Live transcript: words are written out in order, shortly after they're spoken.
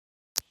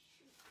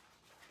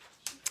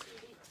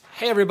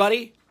Hey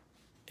everybody,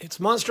 it's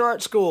Monster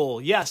Art School.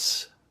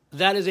 Yes,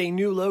 that is a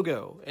new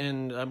logo,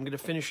 and I'm going to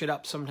finish it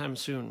up sometime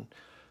soon,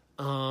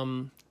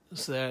 so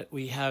that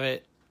we have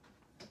it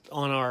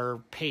on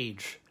our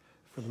page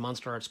for the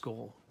Monster Art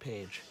School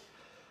page.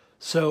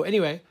 So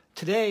anyway,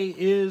 today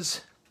is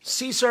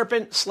Sea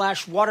Serpent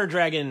 / Water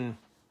Dragon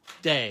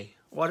Day.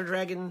 Water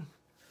Dragon,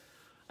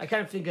 I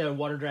kind of think a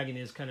water dragon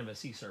is kind of a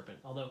sea serpent,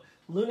 although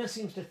Luna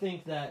seems to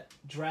think that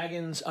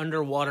dragons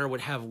underwater would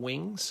have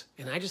wings,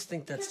 and I just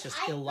think that's just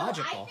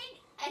illogical.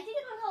 I think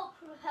it would help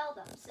propel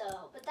them,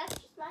 but that's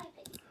just my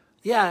opinion.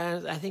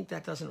 Yeah, I think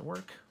that doesn't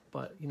work,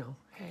 but,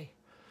 hey.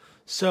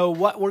 So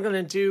what we're going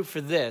to do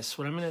for this,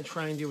 what I'm going to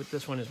try and do with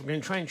this one is we're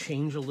going to try and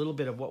change a little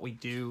bit of what we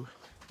do,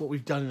 what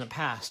we've done in the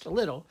past, a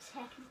little,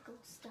 Technical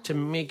stuff. to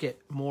make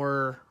it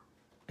more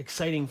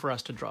exciting for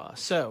us to draw.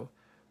 So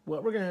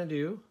what we're going to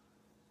do,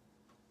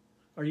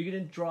 are you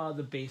going to draw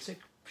the basic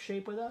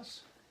shape with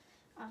us?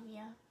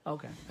 Yeah.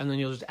 Okay. And then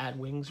you'll just add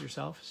wings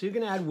yourself. So you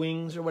can add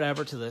wings or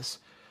whatever to this.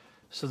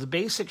 So the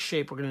basic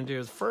shape we're going to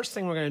do, the first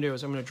thing we're going to do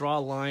is I'm going to draw a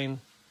line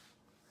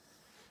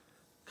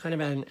kind of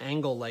at an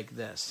angle like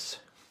this.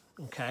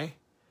 Okay?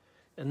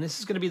 And this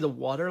is going to be the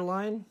water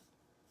line.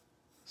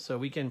 So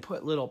we can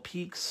put little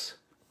peaks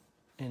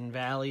and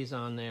valleys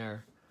on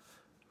there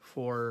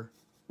for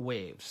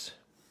waves.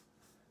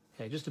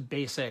 Okay, just a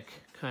basic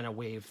kind of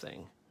wave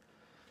thing.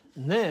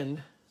 And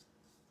then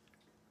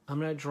I'm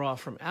going to draw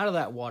from out of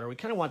that water. We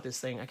kind of want this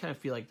thing, I kind of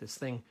feel like this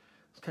thing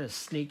is kind of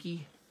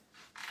snaky.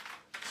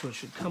 So it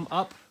should come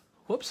up,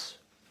 whoops.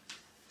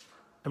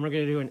 And we're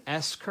going to do an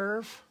S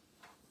curve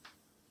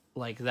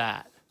like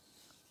that.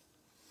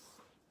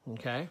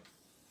 Okay?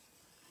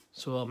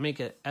 So I'll make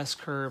an S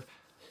curve.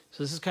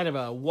 So this is kind of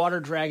a water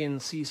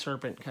dragon, sea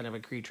serpent kind of a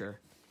creature.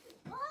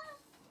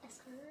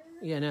 S-curve.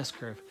 Yeah, an S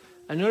curve.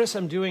 I notice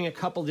I'm doing a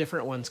couple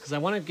different ones because I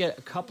want to get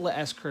a couple of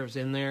S curves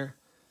in there.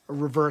 A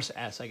reverse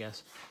S, I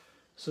guess.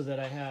 So that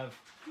I have,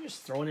 I'm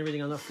just throwing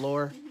everything on the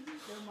floor.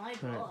 So my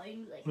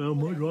drawing, Well,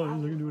 my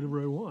drawings, I can do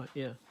whatever I want.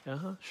 Yeah,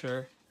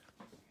 sure.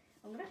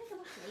 I'm gonna pick them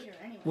up later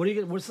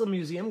anyway. What's the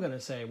museum going to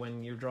say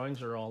when your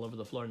drawings are all over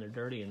the floor and they're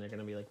dirty and they're going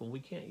to be like, well, we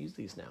can't use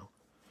these now?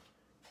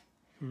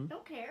 I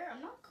don't care.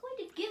 I'm not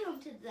going to give them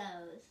to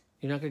those.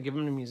 You're not going to give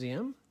them to the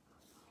museum?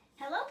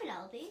 Hello,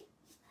 Penelope.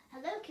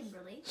 Hello,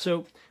 Kimberly.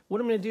 So what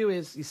I'm going to do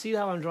is, you see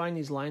how I'm drawing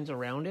these lines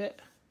around it?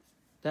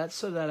 That's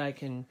so that I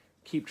can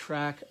keep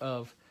track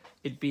of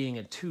it being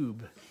a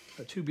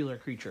tubular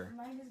creature.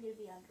 Mine is going to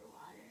be underwater.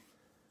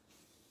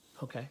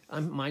 Okay,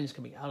 mine is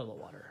going to be out of the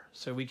water.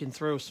 So we can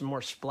throw some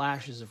more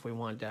splashes if we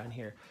want down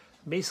here.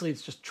 Basically,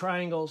 it's just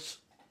triangles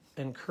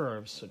and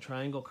curves. So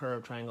triangle,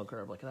 curve,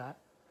 like that.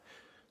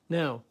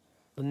 Now,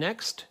 the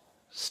next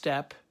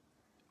step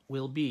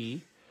will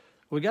be,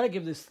 we got to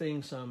give this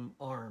thing some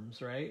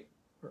arms, right?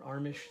 Or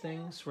armish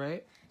things,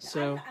 right?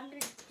 So I'm going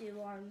to do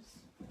arms.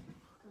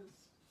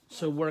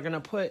 So we're going to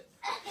put,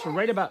 so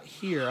right about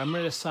here, I'm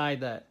going to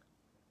decide that,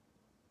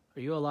 are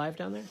you alive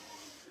down there?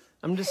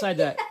 I'm going to decide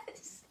that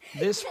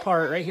this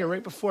part right here,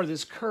 right before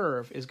this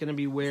curve, is going to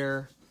be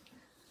where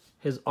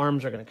his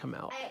arms are going to come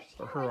out.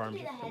 Or her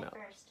arms are going to come out.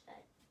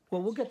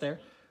 Well, we'll get there.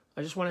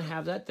 I just want to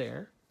have that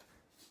there.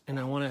 And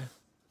I want to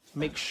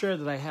make sure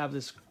that I have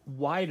this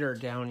wider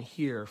down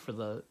here for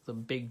the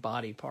big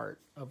body part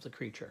of the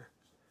creature.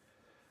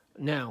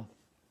 Now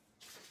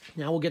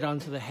we'll get on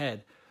to the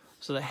head.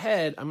 So the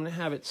head, I'm going to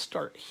have it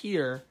start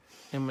here,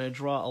 and I'm going to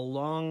draw a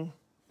long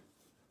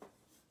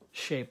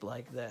shape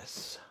like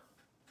this.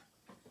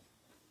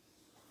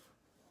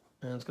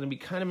 And it's going to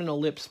be kind of an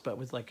ellipse, but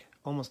with like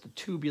almost a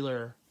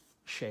tubular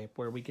shape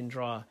where we can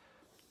draw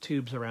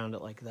tubes around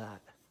it like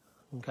that.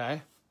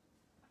 Okay?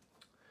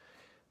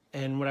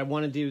 And what I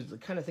want to do is the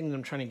kind of thing that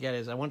I'm trying to get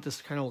is I want this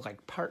to kind of look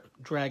like part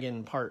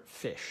dragon, part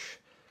fish.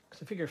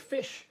 Because I figure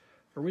fish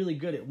are really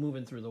good at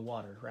moving through the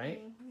water,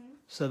 right? Mm-hmm.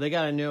 So they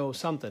got to know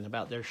something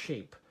about their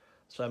shape.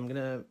 So I'm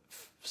going to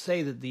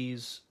say that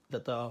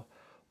the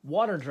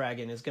water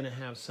dragon is going to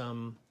have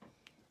some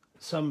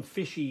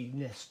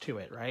fishiness to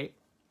it, right?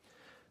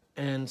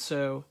 And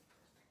so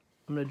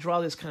I'm going to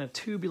draw this kind of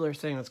tubular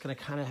thing that's going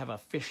to kind of have a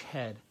fish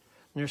head.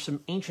 And there's some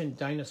ancient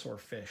dinosaur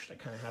fish that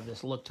kind of have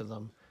this look to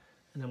them.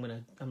 And I'm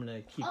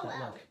gonna keep that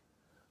look.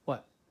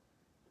 What?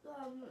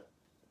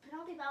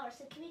 Penelope Bauer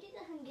said, can we do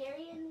the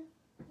Hungarian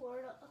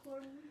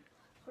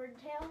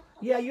horntail?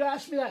 Yeah, you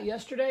asked me that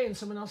yesterday, and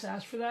someone else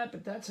asked for that,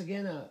 but that's,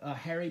 again, a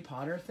Harry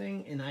Potter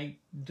thing, and I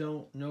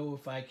don't know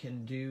if I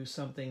can do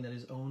something that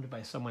is owned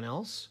by someone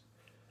else.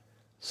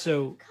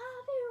 So,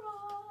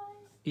 Copyright.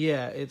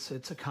 yeah, it's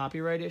a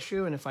copyright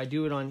issue, and if I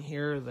do it on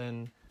here,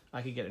 then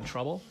I could get in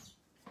trouble.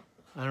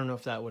 I don't know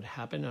if that would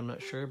happen, I'm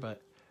not sure,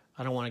 but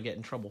I don't want to get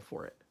in trouble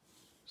for it.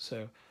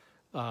 So,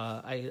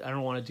 I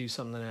don't want to do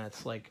something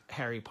that's like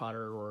Harry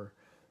Potter or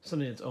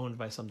something that's owned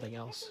by something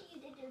else. I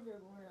think you did do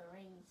the Lord of the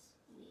Rings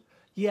week.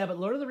 Yeah, but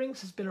Lord of the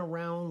Rings has been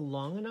around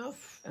long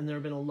enough, and there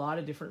have been a lot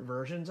of different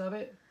versions of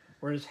it,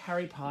 whereas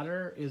Harry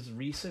Potter is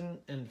recent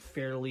and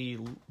fairly,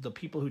 the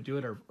people who do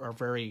it are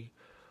very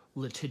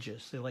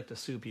litigious. They like to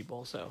sue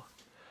people, so.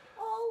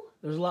 Oh,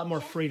 There's a lot more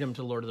freedom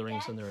to Lord of the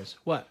Rings than there is.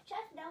 What? Jeff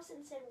Nelson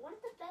said one of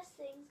the best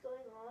things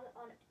going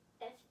on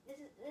F.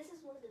 This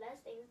is one of the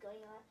best things going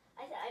on.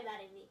 I said I'm mad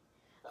at me.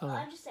 Okay.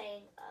 I'm just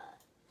saying.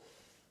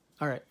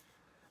 All right.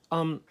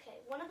 Okay,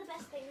 one of the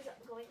best things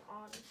going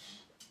on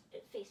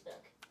at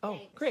Facebook. Oh,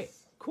 Thanks, great.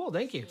 Cool.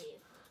 Thank you. Steve.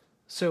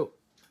 So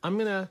I'm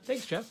gonna.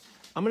 Thanks, Jeff.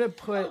 I'm gonna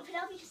put Oh,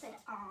 Penelope just said,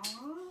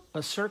 "Aww."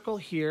 a circle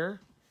here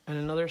and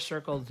another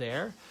circle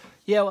there.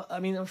 Yeah. Well, I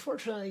mean,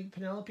 unfortunately,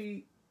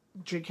 Penelope.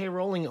 J.K.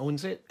 Rowling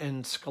owns it,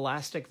 and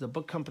Scholastic, the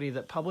book company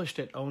that published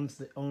it, owns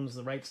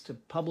the rights to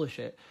publish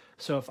it.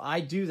 So if I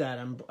do that,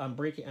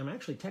 I'm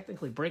actually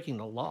technically breaking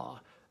the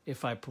law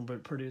if I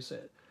produce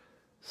it.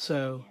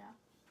 So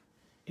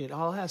Yeah. it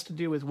all has to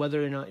do with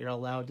whether or not you're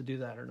allowed to do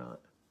that or not.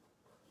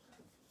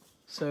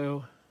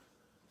 So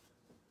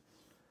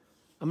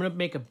I'm going to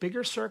make a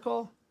bigger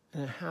circle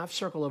and a half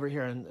circle over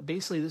here, and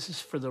basically this is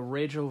for the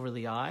ridge over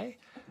the eye,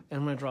 and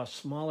I'm going to draw a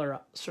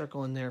smaller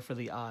circle in there for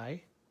the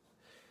eye.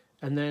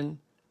 And then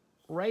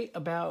right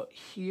about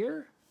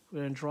here,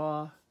 we're going to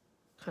draw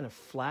kind of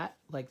flat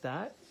like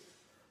that.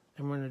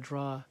 And we're going to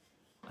draw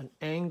an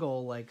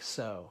angle like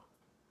so.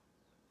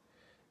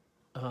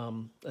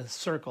 A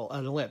circle,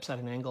 an ellipse at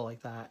an angle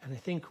like that. And I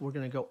think we're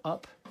going to go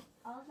up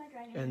All of my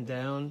dragons and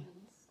down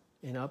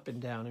and up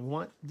and down. And we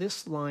want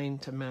this line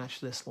to match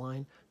this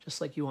line, just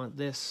like you want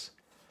this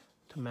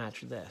to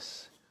match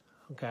this.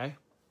 Okay?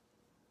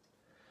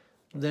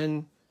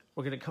 Then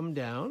we're going to come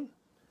down.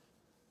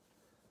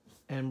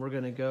 And we're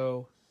going to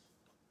go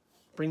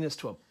bring this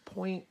to a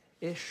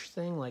point-ish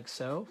thing like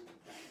so.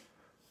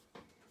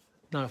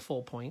 Not a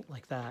full point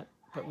like that,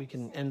 but we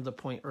can end the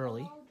point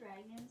early. All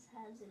dragons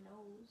has a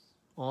nose.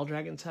 All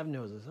dragons have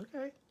noses.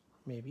 Okay,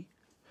 maybe.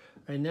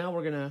 All right, now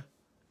we're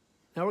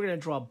gonna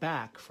draw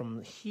back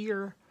from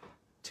here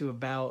to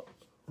about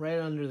right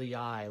under the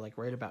eye, like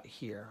right about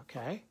here.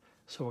 Okay,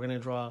 so we're gonna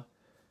draw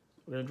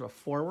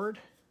forward,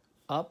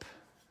 up,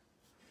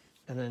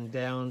 and then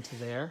down to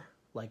there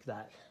like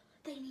that.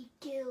 They need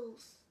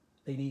gills.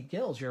 They need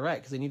gills. You're right,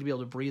 because they need to be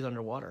able to breathe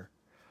underwater.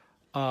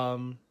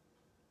 And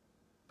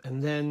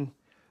then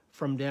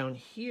from down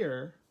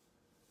here,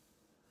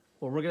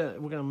 well, we're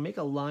gonna make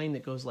a line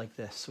that goes like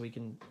this, so we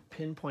can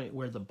pinpoint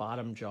where the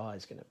bottom jaw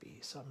is gonna be.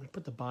 So I'm gonna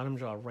put the bottom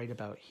jaw right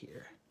about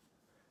here,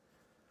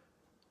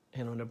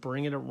 and I'm gonna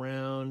bring it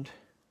around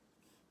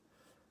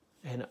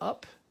and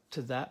up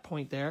to that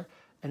point there,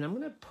 and I'm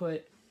gonna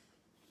put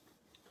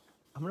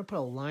a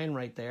line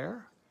right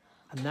there.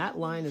 And that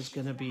line is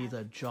going to be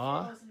the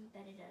jaw. Pearls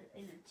embedded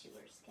into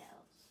her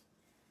scales.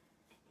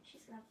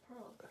 She's gonna have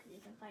pearls because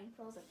you can find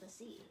pearls at the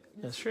sea.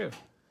 That's true.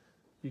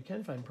 You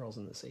can find pearls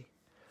in the sea.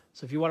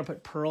 So if you want to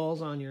put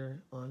pearls on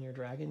your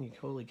dragon, you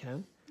totally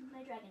can.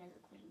 My dragon is a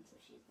queen, so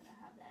she's gonna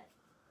have that.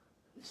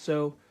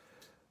 So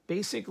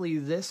basically,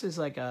 this is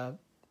like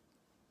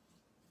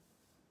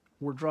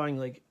we're drawing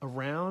like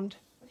around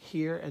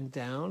here and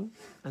down,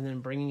 and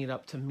then bringing it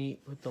up to meet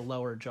with the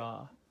lower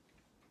jaw.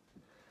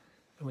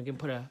 And we can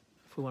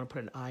if we want to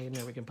put an eye in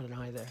there, we can put an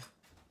eye there.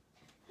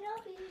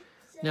 Penelope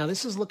said, Now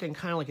this is looking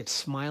kind of like it's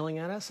smiling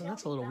at us, and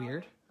that's a little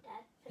weird. Dad,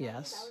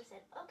 Yes. Penelope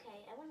said, "Okay,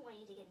 I wouldn't want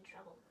you to get in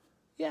trouble."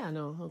 Yeah,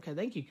 no, okay,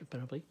 thank you,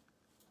 Penelope.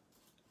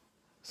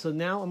 So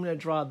now I'm going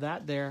to draw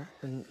that there,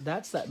 and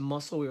that's that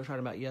muscle we were talking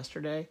about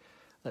yesterday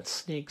that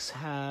snakes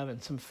have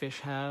and some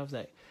fish have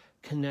that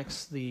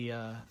connects the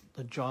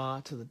jaw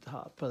to the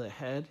top of the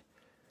head.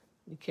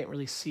 You can't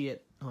really see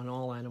it on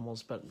all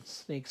animals, but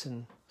snakes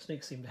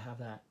seem to have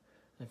that.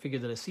 I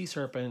figured that a sea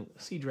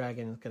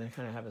dragon is going to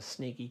kind of have a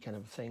snaky kind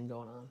of thing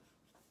going on.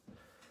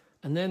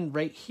 And then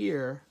right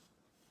here,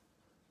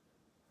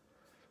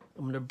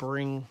 I'm going to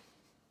bring...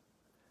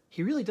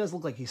 He really does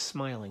look like he's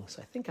smiling,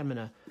 so I think I'm going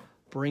to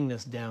bring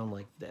this down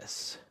like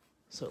this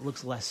so it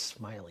looks less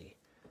smiley,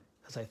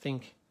 because I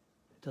think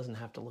it doesn't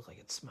have to look like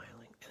it's smiling.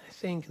 And I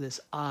think this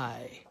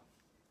eye,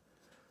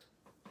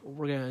 what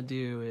we're going to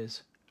do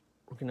is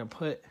we're going to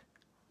put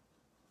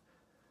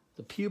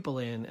the pupil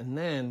in, and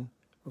then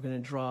we're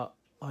going to draw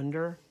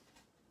under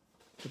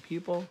the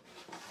pupil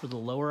for the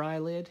lower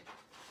eyelid,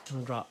 and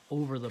we'll draw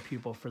over the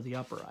pupil for the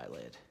upper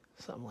eyelid,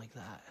 something like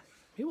that.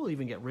 Maybe we'll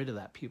even get rid of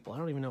that pupil. I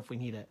don't even know if we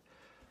need it.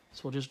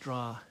 So we'll just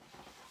draw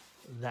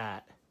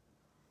that.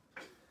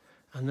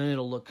 And then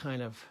it'll look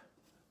kind of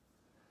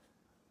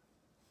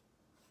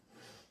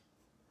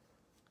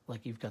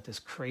like you've got this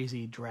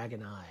crazy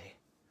dragon eye.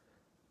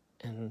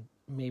 And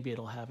maybe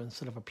it'll have,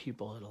 instead of a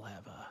pupil, it'll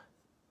have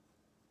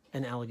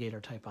an alligator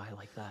type eye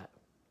like that.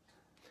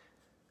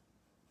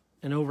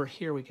 And over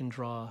here we can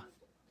draw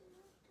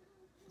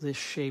this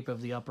shape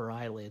of the upper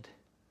eyelid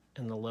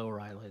and the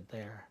lower eyelid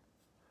there.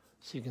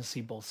 So you can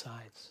see both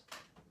sides.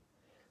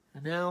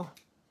 And now,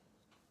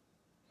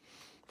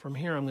 from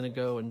here I'm going to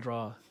go and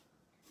draw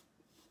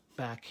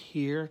back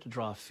here to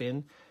draw a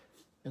fin.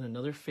 And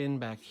another fin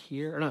back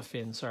here. Or not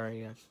fin,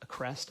 sorry, a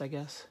crest, I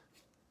guess.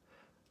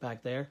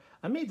 Back there.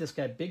 I made this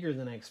guy bigger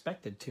than I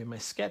expected to. My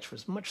sketch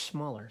was much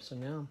smaller, so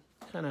now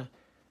I'm kind of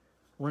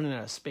running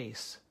out of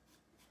space.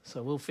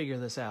 So we'll figure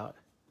this out.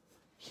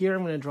 Here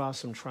I'm going to draw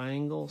some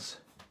triangles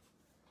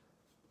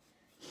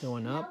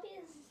going up. Penelope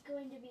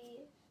going to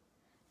be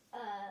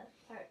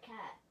part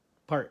cat.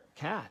 Part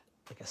cat,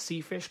 like a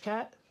sea fish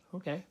cat.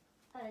 Okay.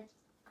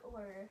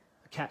 Or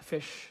A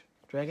catfish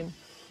dragon.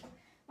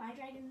 my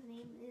dragon's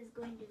name is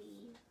going to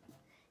be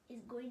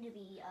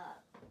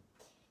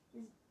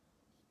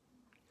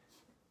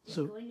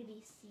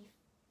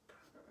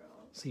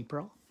Sea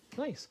pearl.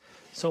 Nice.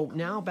 So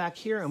now back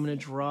here, I'm going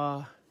to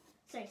draw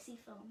sea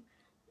foam.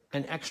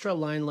 an extra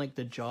line like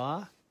the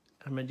jaw.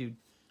 I'm going to do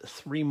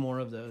 3 more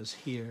of those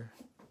here.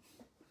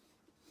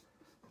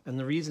 And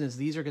the reason is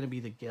these are going to be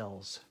the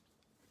gills.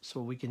 So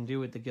what we can do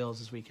with the gills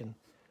is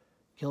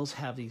gills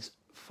have these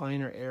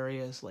finer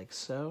areas like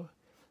so.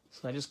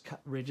 So I just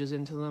cut ridges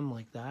into them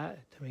like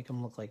that to make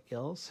them look like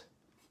gills.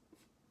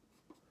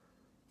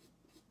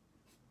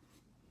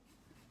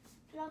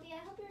 Penelope, I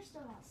hope you're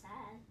still not sad.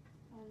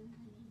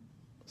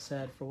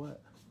 Sad for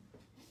what?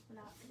 We're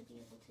not going to be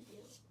able to do...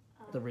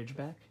 The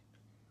ridgeback?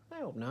 I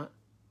hope not.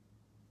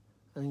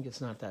 I think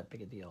it's not that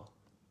big a deal.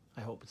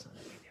 I hope it's not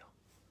that big a deal.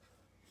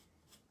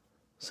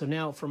 So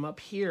now from up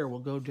here, we'll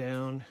go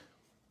down.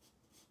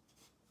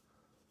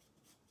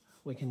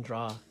 We can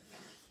draw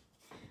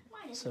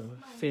some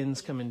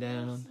fins coming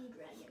down,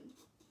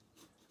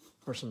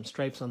 or some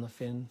stripes on the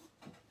fin.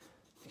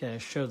 To kind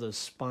of show those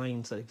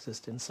spines that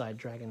exist inside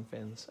dragon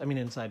fins. I mean,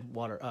 inside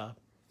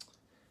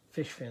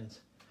fish fins.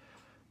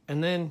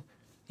 And then,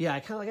 yeah,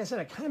 like I said,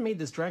 I kind of made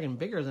this dragon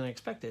bigger than I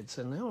expected.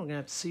 So now we're gonna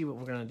have to see what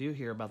we're gonna do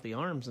here about the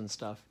arms and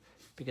stuff,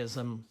 because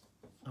I'm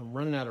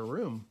running out of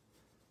room.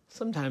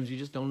 Sometimes you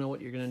just don't know what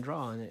you're gonna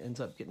draw, and it ends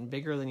up getting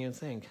bigger than you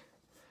think.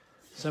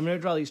 So I'm gonna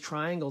draw these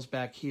triangles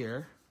back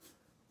here.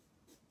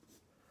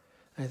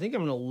 I think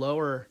I'm gonna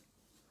lower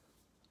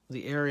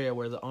the area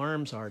where the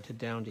arms are to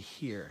down to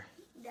here.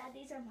 Dad,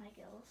 these are my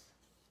gills.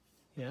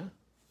 Yeah?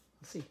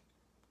 Let's see.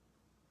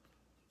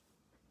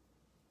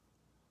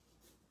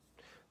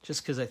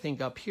 Just because I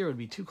think up here would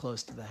be too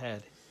close to the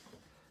head.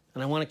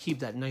 And I want to keep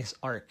that nice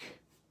arc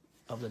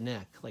of the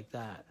neck like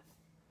that.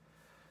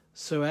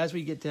 So as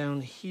we get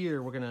down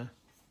here, we're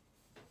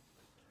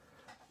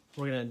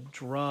gonna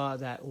draw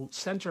that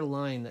center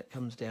line that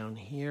comes down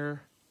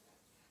here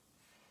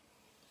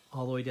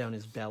all the way down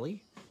his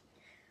belly.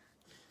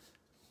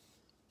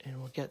 And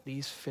we'll get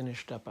these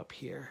finished up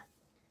here.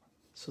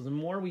 So the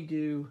more we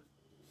do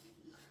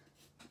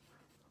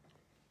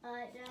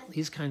Dad,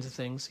 these kinds of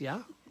things,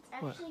 yeah?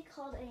 it's actually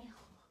called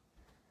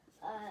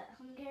a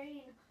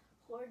Hungarian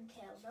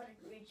hordtail, not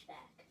a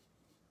ridgeback.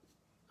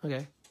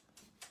 Okay.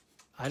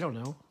 I don't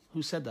know.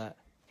 Who said that?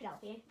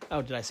 Penelope.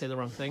 Oh, did I say the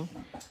wrong thing?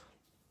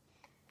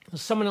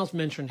 Someone else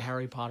mentioned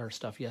Harry Potter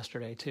stuff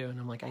yesterday too, and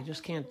I'm like, I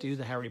just can't do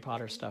the Harry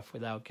Potter stuff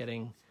without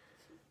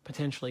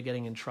potentially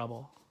getting in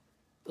trouble.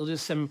 They'll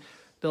just send,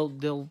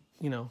 they'll,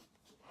 you know,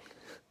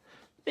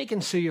 they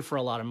can sue you for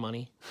a lot of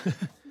money. Oh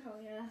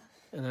yeah.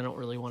 And I don't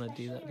really want to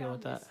deal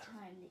with that. This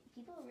time,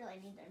 people really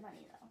need their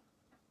money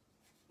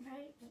though,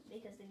 right?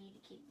 Because they need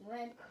to keep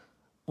rent.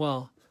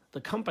 Well,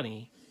 the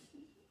company,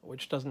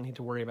 which doesn't need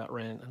to worry about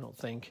rent, I don't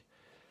think,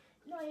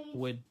 No,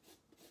 would,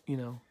 you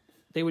know,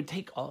 they would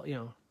take all, you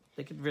know,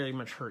 they could very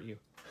much hurt you.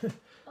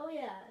 Oh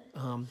yeah.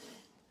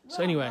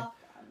 So anyway,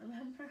 Lockdown,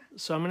 remember?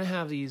 so I'm going to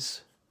have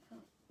these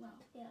Well,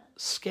 yeah.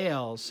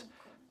 scales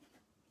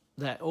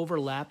that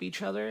overlap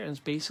each other, and it's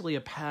basically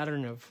a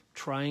pattern of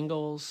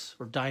triangles,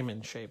 or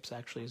diamond shapes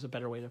actually is a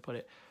better way to put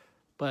it.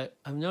 But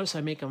I've noticed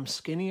I make them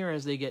skinnier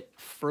as they get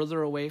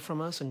further away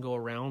from us and go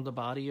around the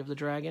body of the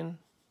dragon,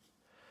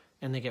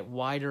 and they get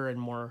wider and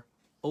more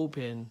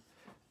open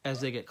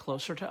as they get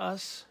closer to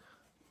us.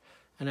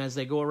 And as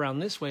they go around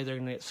this way, they're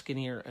going to get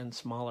skinnier and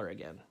smaller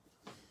again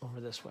over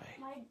this way.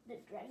 The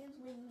dragon's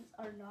wings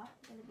are not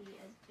going to be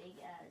as big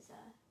as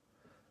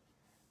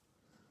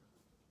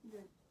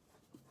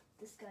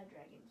the sky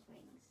dragon's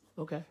wings.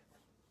 Okay.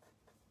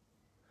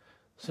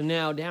 So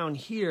now down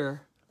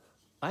here,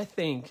 I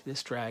think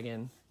this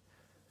dragon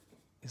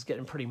is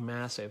getting pretty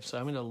massive. So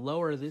I'm going to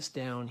lower this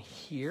down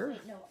here.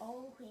 Wait, no,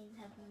 all queens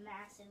have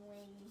massive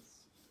wings.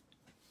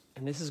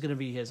 And this is going to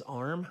be his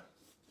arm.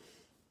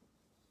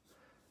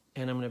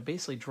 And I'm going to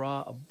basically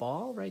draw a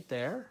ball right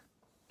there,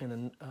 and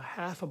then a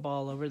half a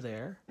ball over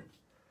there.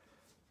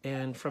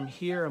 And from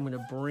here, I'm going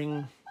to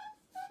bring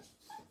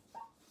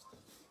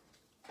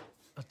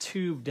a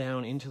tube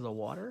down into the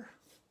water.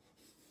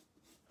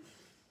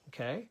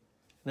 Okay.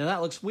 Now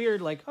that looks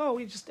weird, like, oh,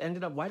 we just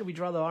ended up, why did we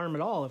draw the arm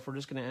at all if we're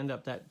just going to end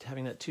up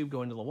having that tube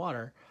go into the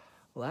water?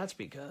 Well, that's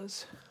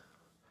because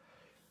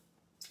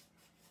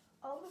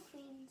All the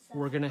queens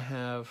we're going to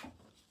have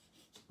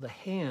the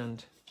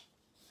hand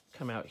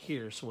come out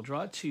here. So we'll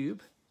draw a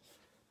tube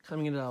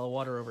coming into the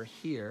water over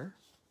here.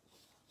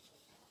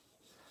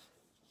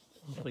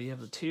 So you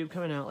have the tube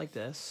coming out like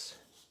this.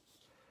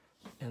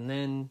 And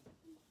then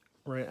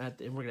we're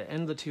going to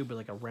end the tube with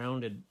like a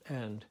rounded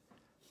end.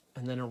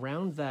 And then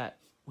around that,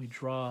 we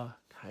draw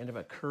kind of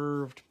a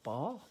curved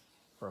ball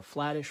or a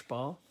flattish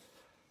ball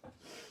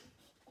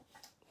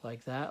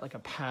like that, like a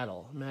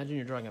paddle. Imagine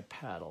you're drawing a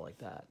paddle like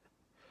that.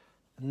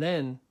 And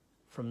then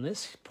from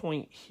this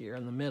point here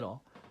in the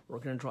middle, we're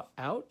going to draw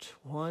out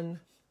 1,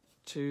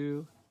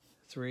 2,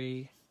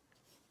 3,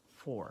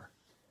 4,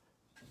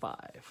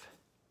 5.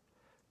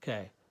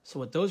 Okay, so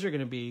what those are going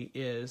to be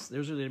is,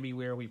 those are going to be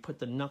where we put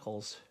the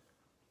knuckles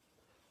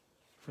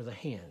for the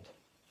hand.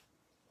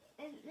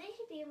 And they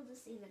should be able to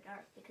see in the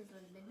dark because of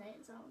the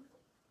midnight zone.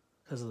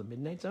 Because of the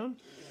midnight zone?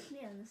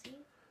 Yeah, in the sea.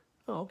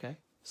 Oh, okay.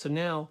 So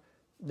now,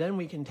 then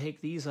we can take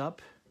these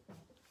up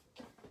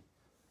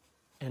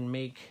and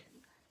make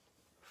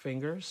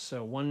fingers.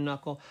 So one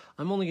knuckle.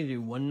 I'm only going to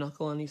do one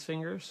knuckle on these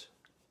fingers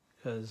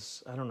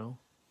because, I don't know,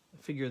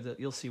 I figure that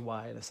you'll see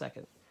why in a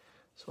second.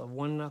 So I have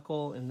one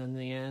knuckle and then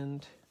the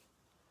end,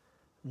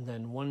 and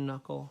then one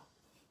knuckle,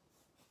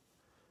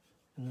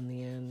 and then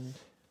the end,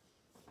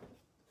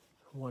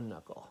 one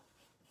knuckle.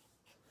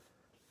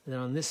 And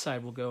then on this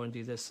side, we'll go and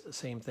do this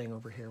same thing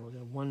over here. We'll do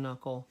one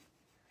knuckle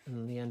and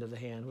then the end of the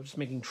hand. We're just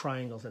making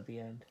triangles at the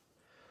end.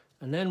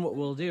 And then what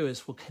we'll do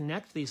is we'll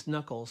connect these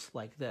knuckles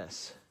like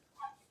this.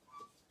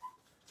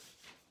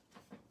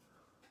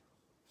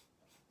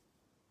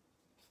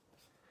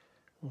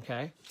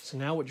 Okay, so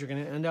now what you're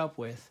going to end up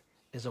with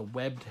is a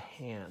webbed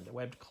hand, a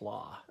webbed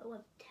claw. A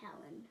webbed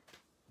talon.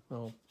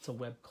 Well, it's a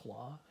webbed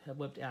claw. A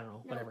webbed, I don't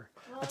know, No, whatever.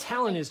 claw A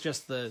talon is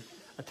just the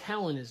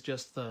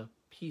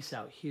piece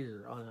out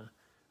here on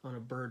a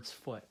bird's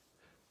foot.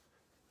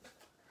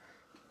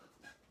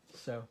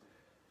 So,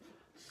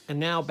 and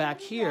now back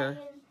here.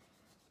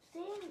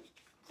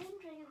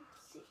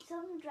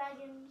 Some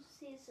dragon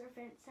sea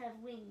serpents have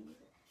wings,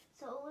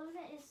 so Luna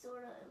is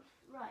sort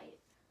of right.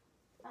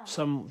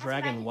 Some That's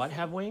dragon can what say.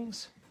 have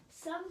wings?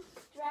 Some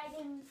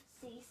dragon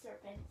sea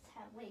serpents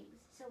have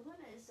wings, so Luna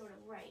is sort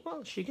of right.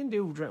 Well, she can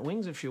do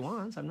wings if she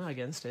wants. I'm not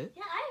against it.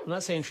 Yeah, I'm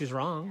not saying she's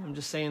wrong. I'm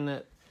just saying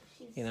that,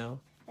 she's, you know,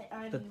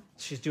 I'm, that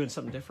she's doing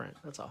something different.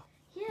 That's all.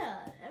 yeah,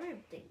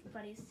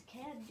 everybody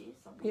can do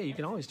something. Yeah, you can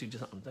different. always do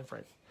something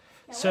different.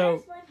 Now, So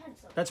where's my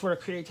pencil? that's where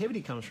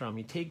creativity comes from.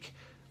 You take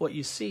what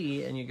you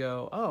see and you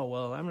go, oh,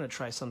 well, I'm going to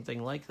try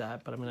something like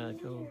that, but I'm going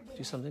to go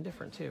do something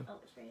different too. Oh,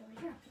 it's right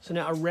over here. So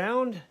now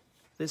around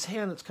this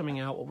hand that's coming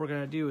out, what we're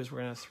going to do is we're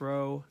going to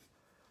throw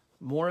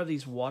more of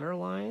these water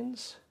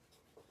lines.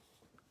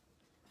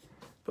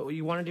 But what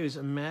you want to do is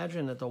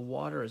imagine that the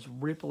water is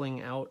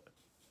rippling out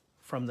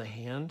from the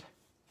hand.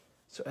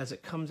 So as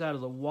it comes out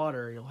of the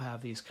water, you'll have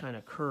these kind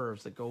of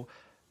curves that go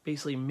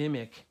basically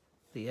mimic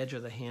the edge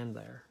of the hand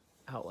there,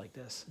 out like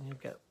this. And you'll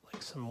get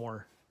like some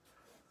more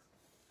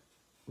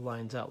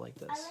lines out like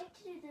this. I like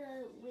to do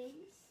the wings.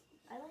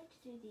 I like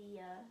to do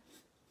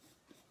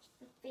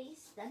the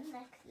face, then the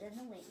neck, then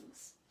the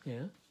wings.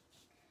 Yeah.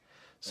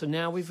 So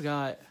now we've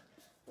got,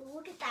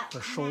 Look at that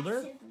Her shoulder?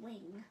 massive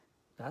wing.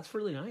 that's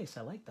really nice.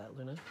 I like that,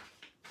 Luna.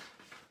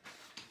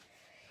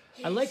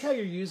 I like how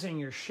you're using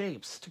your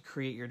shapes to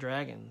create your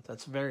dragon.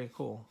 That's very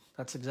cool.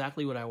 That's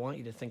exactly what I want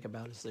you to think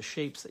about, is the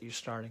shapes that you're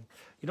starting.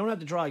 You don't have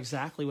to draw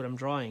exactly what I'm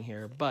drawing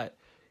here, but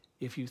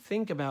if you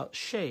think about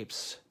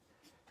shapes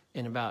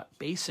and about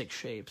basic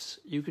shapes,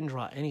 you can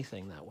draw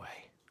anything that way.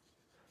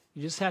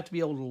 You just have to be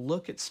able to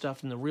look at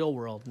stuff in the real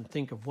world and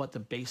think of what the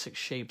basic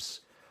shapes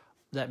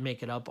that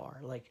make it up are.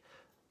 Like,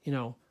 you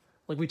know,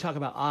 like we talk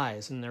about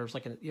eyes, and there's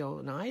like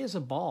an eye is a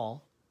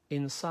ball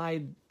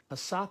inside a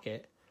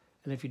socket.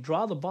 And if you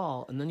draw the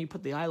ball and then you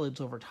put the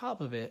eyelids over top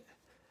of it,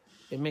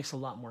 it makes a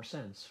lot more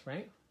sense,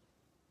 right?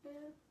 Yeah.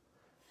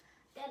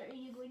 Dad, are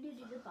you going to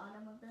do the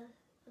bottom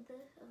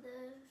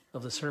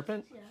Of the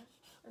serpent? Yeah.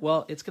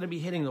 Well, it's going to be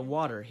hitting the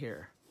water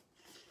here.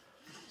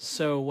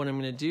 So what I'm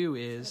going to do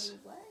is,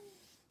 What?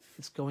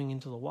 it's going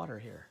into the water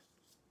here.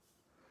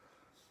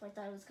 I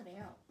thought it was coming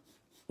out.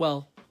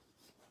 Well,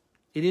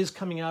 it is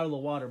coming out of the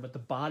water, but the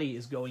body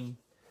is going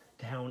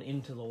down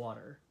into the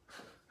water.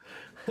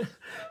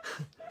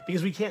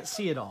 Because we can't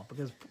see it all,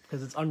 because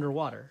it's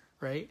underwater,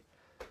 right?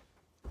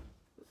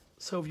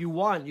 So if you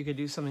want, you could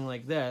do something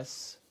like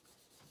this.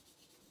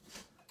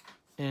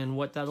 And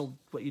what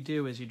you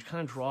do is you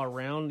kind of draw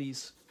around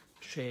these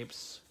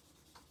shapes,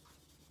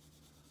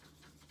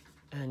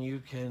 and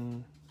you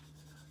can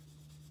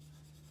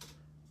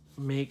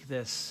make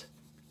this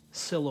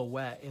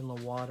silhouette in the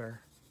water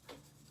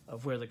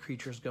of where the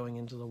creature's going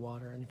into the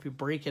water. And if you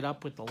break it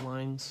up with the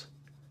lines,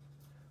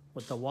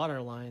 with the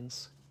water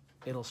lines,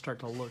 it'll start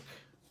to look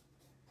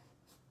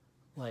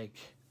like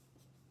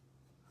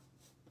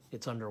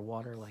it's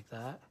underwater like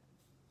that.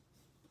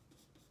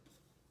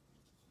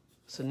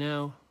 So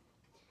now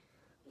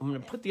I'm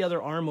going to put the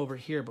other arm over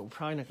here, but we're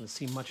probably not going to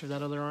see much of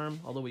that other arm,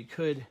 although we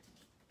could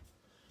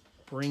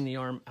bring the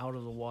arm out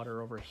of the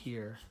water over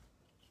here.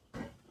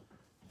 In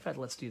fact,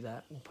 let's do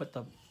that. We'll put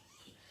the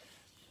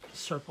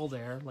circle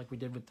there like we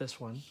did with this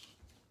one.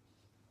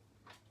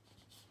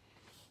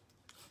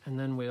 And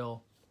then we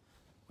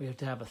have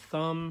to have a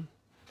thumb,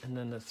 and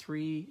then the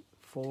 3,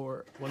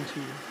 4, 1, 2,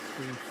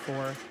 3,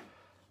 4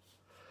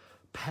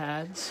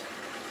 pads,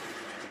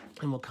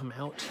 and we'll come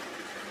out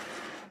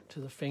to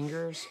the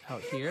fingers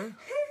out here.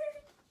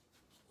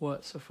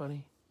 What's so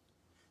funny?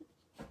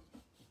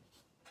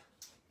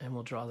 And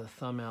we'll draw the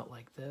thumb out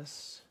like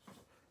this.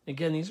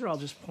 Again, these are all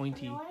just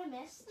pointy. You know what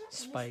I missed?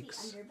 Spikes.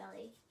 I missed the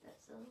underbelly.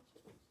 That's so.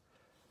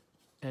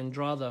 And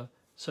draw the,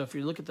 so if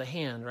you look at the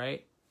hand,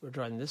 right? we're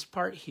drawing this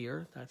part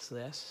here, that's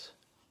this.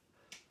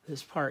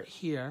 This part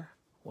here,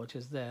 which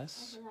is I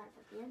this. forgot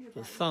about the The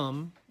underbelly.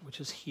 thumb, which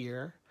is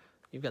here.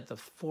 You've got the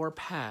 4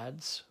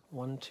 pads,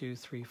 1, 2,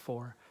 3,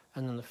 4,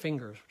 and then the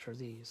fingers, which are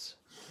these.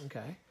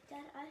 Okay.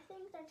 Dad, I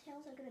think that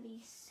tails are gonna be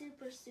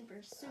super,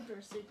 super,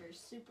 super, super,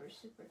 super,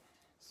 super,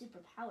 super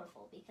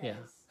powerful because Yeah,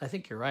 I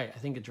think you're right. I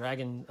think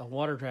a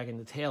water dragon,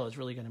 the tail is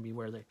really going to be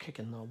where they're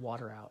kicking the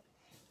water out.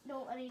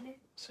 no, I mean,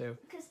 So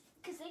because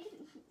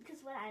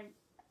when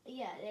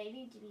they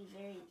need to be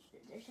very.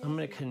 I'm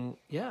going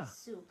to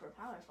super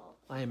powerful.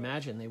 I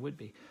imagine they would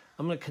be.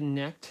 I'm going to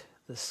connect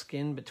the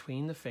skin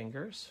between the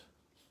fingers.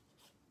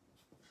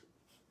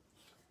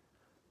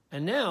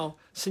 And now,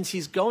 since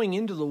he's going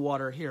into the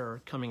water here,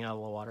 or coming out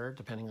of the water,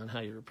 depending on how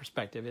your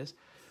perspective is,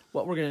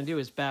 what we're going to do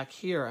is back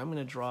here, I'm going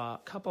to draw a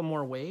couple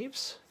more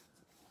waves.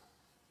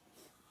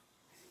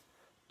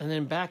 And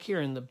then back here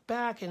in the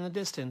back, in the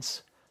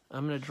distance,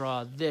 I'm going to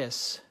draw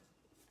this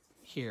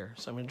here.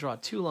 So I'm going to draw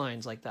 2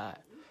 lines like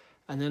that.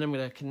 And then I'm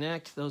going to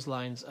connect those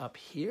lines up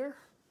here.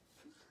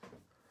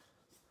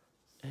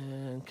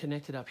 And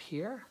connect it up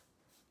here.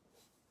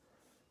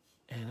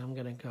 And I'm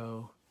going to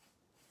go...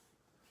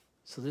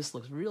 So this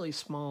looks really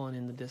small and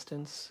in the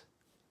distance.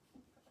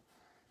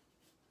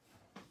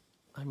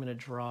 I'm going to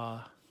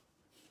draw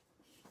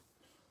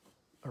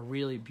a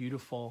really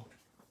beautiful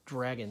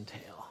dragon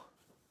tail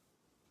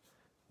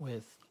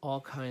with all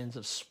kinds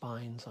of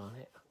spines on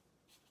it,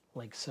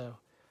 like so.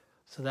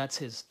 So that's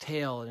his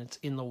tail, and it's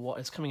in the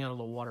it's coming out of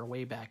the water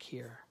way back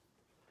here.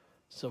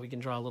 So we can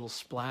draw a little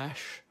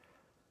splash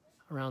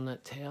around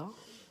that tail,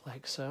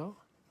 like so.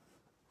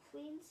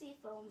 Queen sea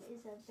foam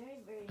is a very,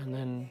 very, And very,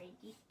 then- very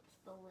deep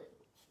blue.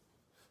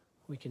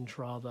 We can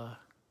draw the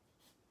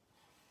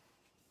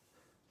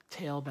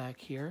tail back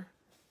here,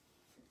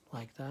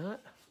 like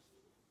that.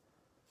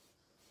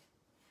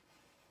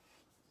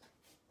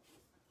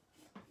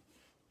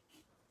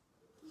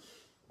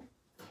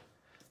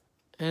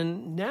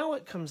 And now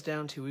it comes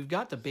down to, we've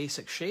got the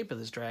basic shape of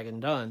this dragon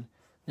done.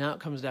 Now it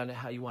comes down to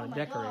how you want Oh to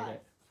my decorate God.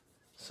 it.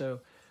 So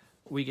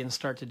we can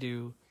start to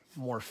do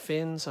more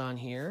fins on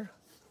here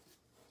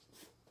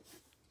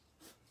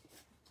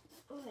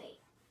Wait,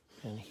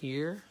 and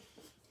here.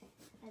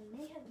 I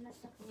may have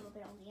messed up a little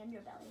bit on the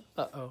underbelly.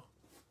 Uh-oh.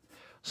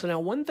 So now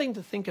one thing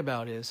to think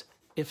about is,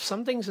 if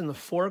something's in the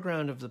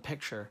foreground of the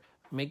picture,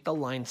 make the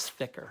lines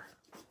thicker,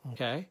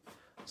 okay?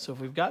 So if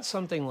we've got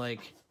something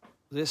like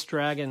this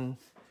dragon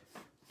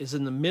is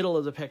in the middle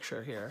of the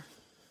picture here,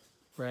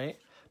 right?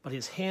 But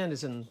his hand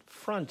is in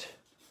front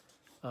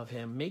of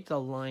him, make the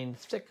line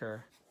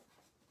thicker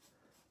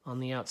on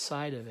the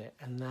outside of it,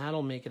 and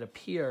that'll make it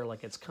appear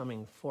like it's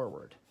coming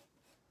forward.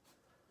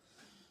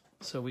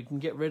 So we can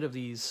get rid of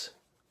these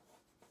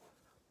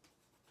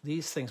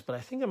things, but I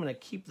think I'm going to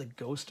keep the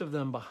ghost of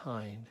them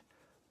behind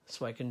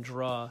so I can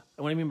draw.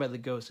 And what I mean by the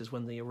ghost is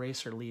when the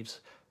eraser leaves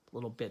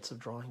little bits of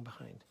drawing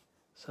behind.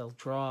 So I'll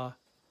draw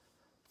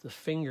the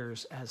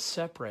fingers as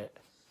separate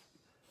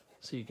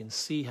so you can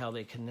see how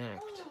they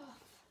connect.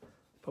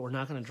 But we're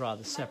not going to draw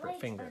the separate My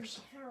legs fingers.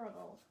 are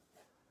terrible.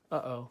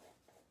 Uh-oh.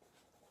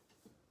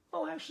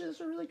 Oh, actually, those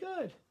are really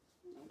good.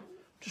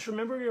 Just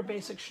remember your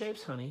basic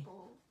shapes, honey.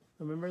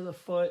 Remember the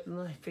foot and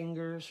the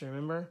fingers,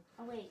 remember?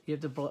 Oh wait, You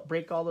have to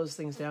break all those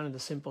things down into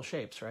simple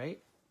shapes, right?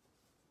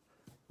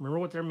 Remember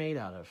what they're made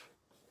out of.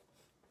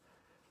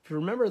 If you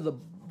remember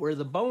where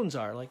the bones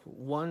are, like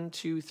 1,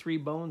 2, 3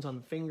 bones on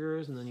the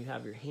fingers, and then you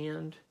have your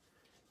hand.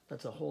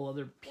 That's a whole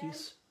other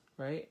piece,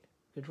 right?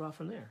 You draw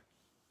from there.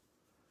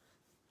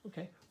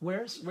 Okay,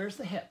 where's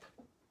the hip?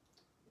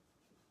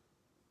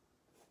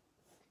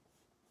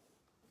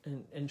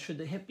 And should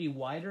the hip be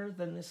wider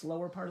than this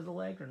lower part of the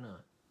leg or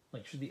not?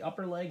 Like, should the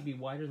upper leg be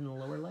wider than the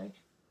lower leg?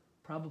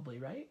 Probably,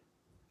 right?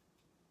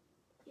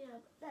 yeah,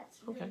 but that's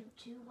Okay. really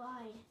too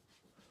wide.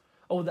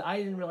 Oh, I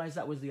didn't realize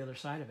that was the other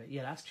side of it.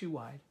 Yeah, that's too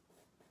wide.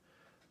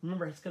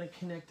 Remember, it's going to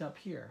connect up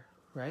here,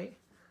 right?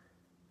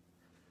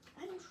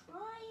 I'm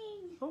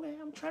trying. Okay,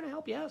 I'm trying to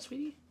help you out,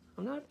 sweetie.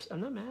 I'm not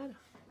mad.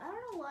 I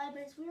don't know why,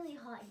 but it's really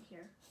hot in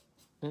here.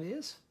 It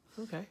is?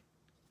 Okay.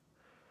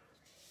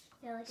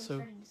 Yeah, like I'm So-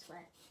 starting to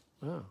sweat.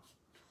 Oh.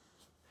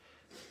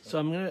 So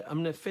I'm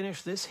gonna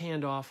finish this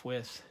hand off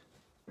with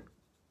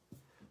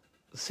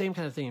the same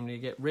kind of thing. I'm gonna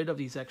get rid of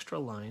these extra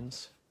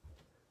lines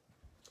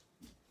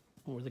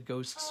where the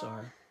ghosts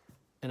are,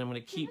 and I'm gonna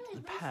keep Really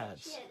the wish I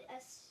pads. had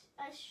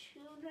a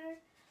schooner,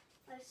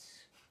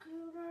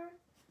 SCHOONER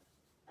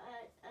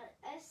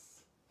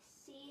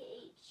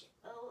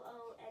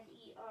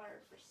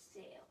for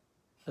sale.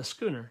 A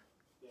schooner.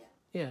 Yeah.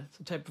 Yeah, it's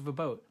a type of a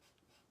boat.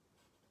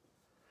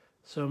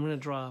 So I'm gonna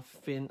draw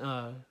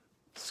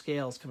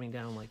scales coming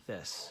down like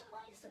this.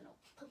 Why is it not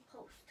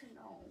supposed to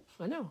know?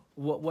 I know.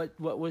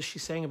 What was she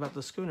saying about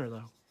the schooner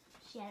though?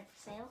 She had it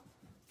for sale.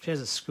 She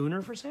has a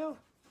schooner for sale?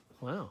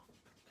 Wow.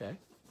 Okay.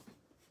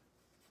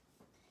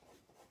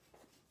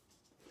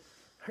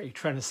 Are you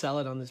trying to sell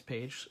it on this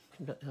page,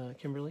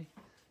 Kimberly?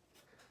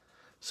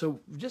 So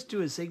just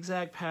do a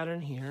zigzag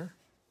pattern here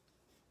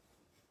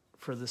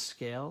for the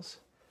scales.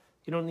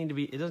 You don't need to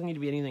be, it doesn't need to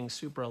be anything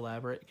super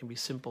elaborate. It can be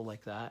simple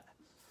like that.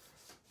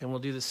 And we'll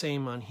do the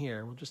same on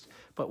here. We'll just,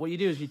 but what you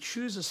do is you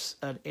choose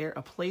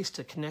a place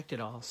to connect it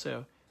all.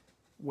 So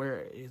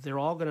where they're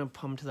all going to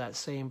come to that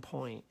same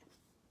point.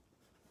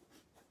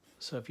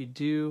 So if you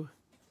do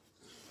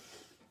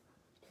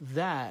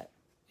that,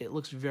 it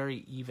looks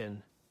very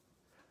even.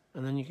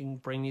 And then you can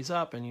bring these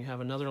up and you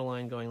have another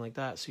line going like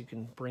that, so you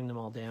can bring them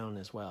all down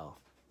as well.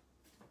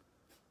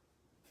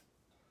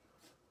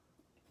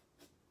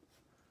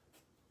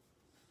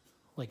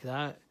 Like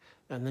that.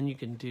 And then you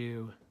can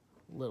do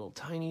little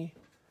tiny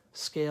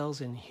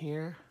scales in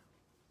here.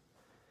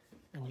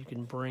 And you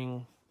can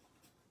bring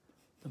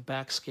the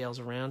back scales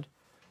around,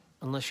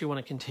 unless you want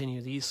to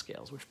continue these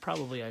scales, which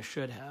probably I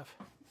should have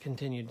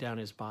continued down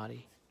his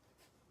body.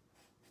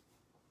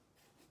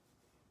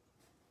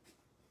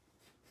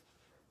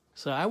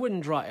 So I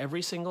wouldn't draw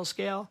every single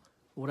scale.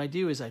 What I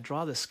do is I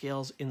draw the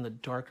scales in the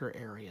darker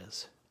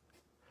areas.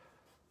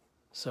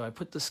 So I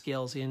put the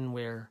scales in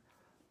where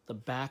the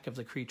back of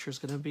the creature is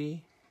going to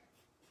be,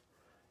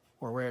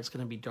 or where it's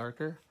going to be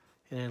darker,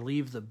 and I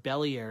leave the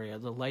belly area,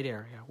 the light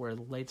area, where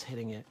the light's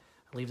hitting it,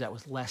 I leave that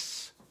with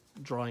less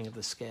drawing of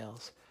the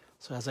scales.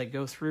 So as I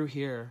go through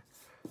here,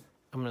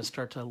 I'm going to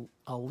start to,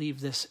 I'll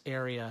leave this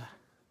area.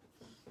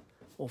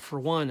 Well, for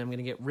one, I'm going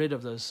to get rid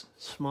of those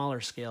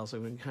smaller scales. I'm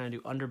going to kind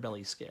of do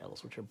underbelly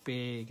scales, which are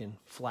big and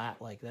flat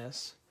like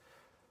this.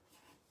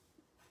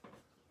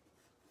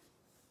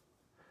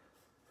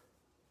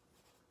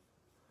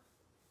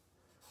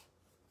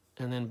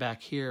 And then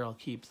back here, I'll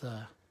keep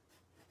the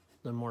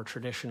more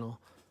traditional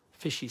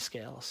fishy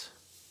scales.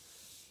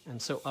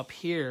 And so up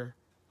here,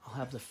 I'll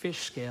have the fish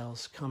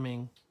scales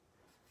coming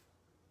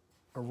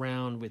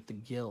around with the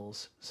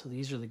gills. So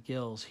these are the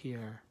gills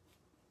here.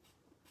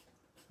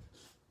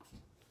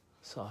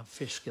 So I'll have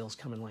fish scales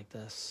coming like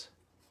this.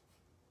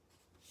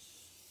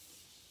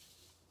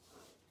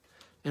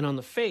 And on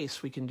the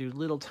face, we can do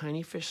little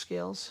tiny fish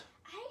scales.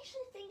 I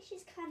actually think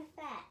she's kind of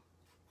fat.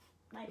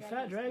 My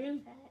Fat dragon?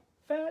 Fat.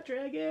 Fat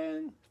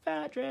dragon,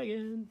 fat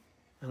dragon.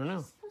 I don't know.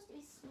 She's supposed to be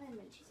slim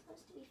and she's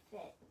supposed to be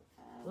fit.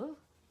 Well,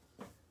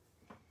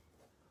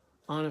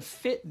 on a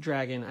fit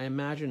dragon, I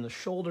imagine the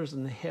shoulders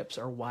and the hips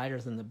are wider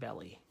than the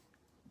belly.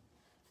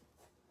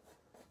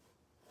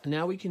 And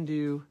now we can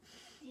do,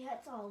 Yeah,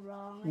 it's all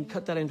wrong. we can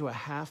cut that into a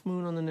half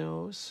moon on the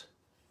nose.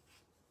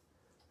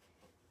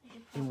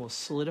 And we'll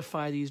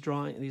solidify these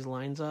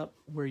lines up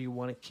where you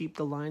want to keep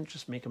the lines,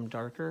 just make them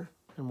darker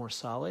and more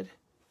solid.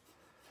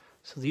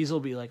 So these will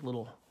be like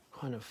little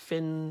kind of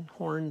fin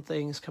horn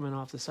things coming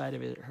off the side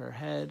of her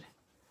head.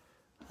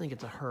 I think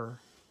it's a her.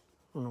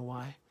 I don't know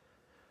why.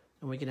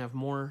 And we can have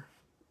more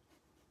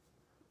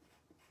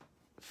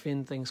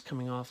fin things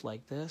coming off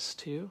like this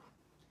too.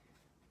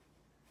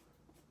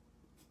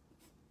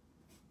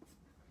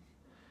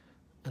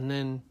 And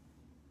then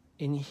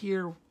in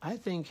here, I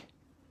think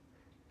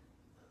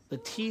the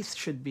teeth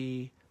should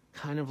be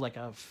kind of like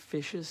a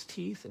fish's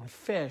teeth, and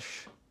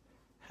fish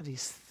have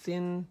these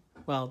thin,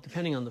 well,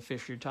 depending on the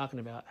fish you're talking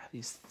about, have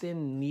these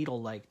thin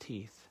needle-like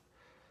teeth.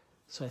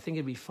 So I think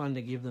it'd be fun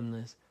to give them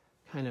this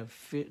kind of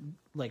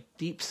like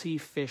deep sea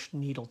fish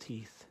needle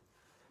teeth.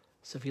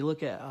 So if you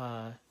look at,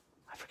 I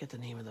forget the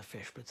name of the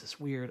fish, but it's this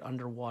weird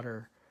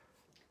underwater,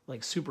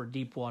 like super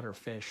deep water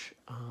fish.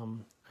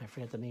 I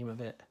forget the name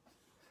of it.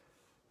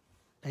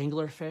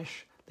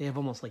 Anglerfish, they have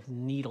almost like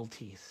needle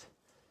teeth.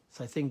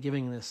 So I think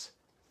giving this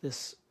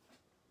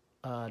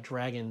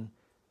dragon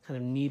kind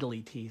of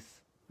needly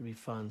teeth would be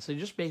fun. So you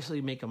just basically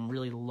make them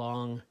really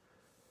long,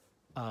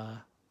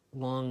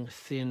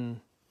 thin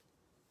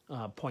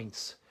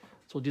points.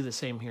 So we'll do the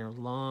same here,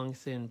 long,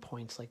 thin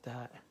points like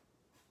that.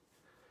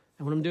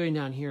 And what I'm doing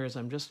down here is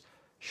I'm just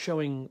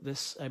showing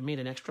this, I made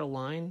an extra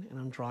line and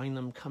I'm drawing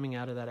them coming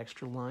out of that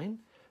extra line.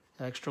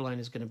 That extra line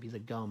is going to be the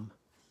gum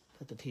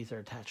that the teeth are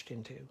attached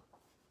into.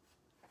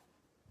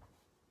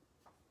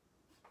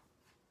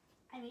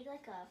 I made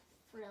like a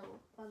frill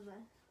on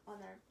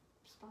their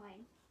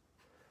spine.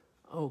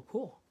 Oh,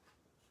 cool.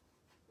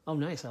 Oh,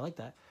 nice. I like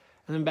that.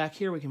 And then back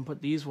here we can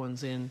put these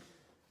ones in.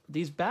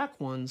 These back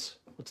ones,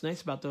 what's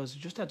nice about those,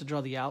 you just have to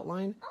draw the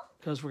outline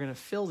because we're going to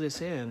fill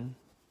this in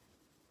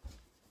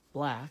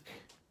black.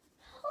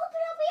 Oh,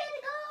 Penelope had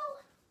to go!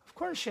 Of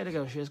course she had to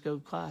go. She has to go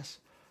to class.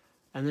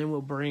 And then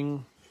we'll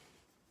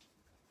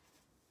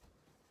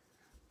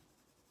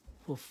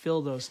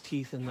fill those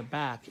teeth in the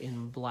back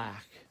in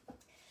black.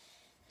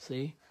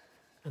 See?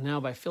 And now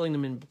by filling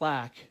them in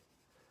black,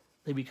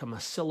 they become a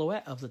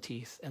silhouette of the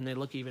teeth and they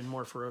look even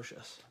more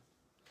ferocious.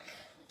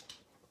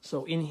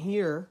 So in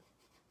here,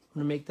 I'm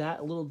going to make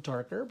that a little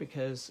darker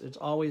because it's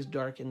always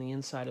dark in the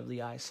inside of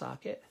the eye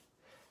socket.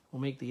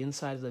 We'll make the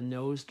inside of the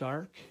nose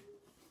dark.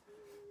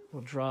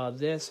 We'll draw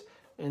this.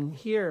 And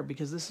here,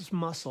 because this is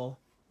muscle,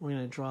 we're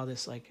going to draw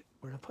this like,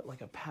 we're going to put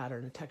like a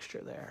pattern, a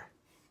texture there.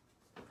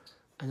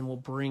 And then we'll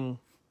bring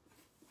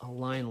a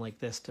line like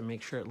this to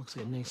make sure it looks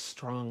like a nice,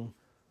 strong,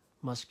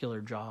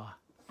 muscular jaw.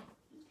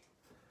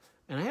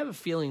 And I have a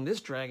feeling this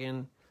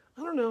dragon,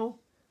 I don't know,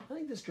 I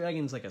think this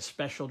dragon's like a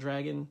special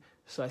dragon.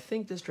 So I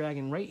think this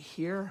dragon right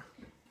here,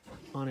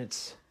 on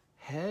its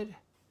head.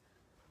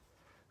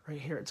 Right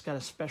here, it's got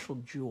a special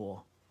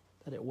jewel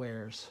that it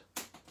wears.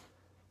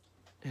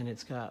 And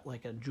it's got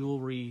like a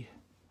jewelry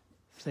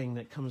thing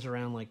that comes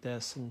around like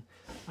this. And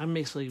I'm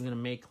basically going to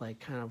make like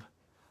kind of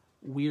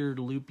weird,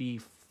 loopy,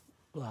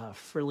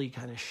 frilly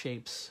kind of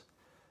shapes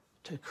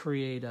to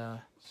create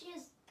a... She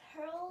has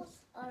pearls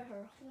on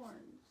her horns.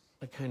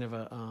 A kind of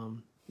a...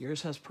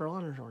 yours has pearl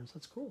on her horns.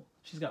 That's cool.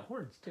 She's got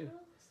horns, too.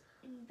 Pearls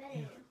embedded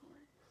in horns.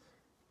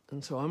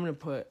 And so I'm going to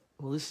put...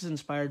 Well, this is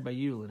inspired by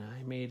you, Luna.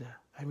 I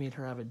made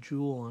her have a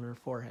jewel on her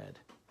forehead.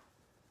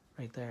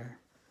 Right there.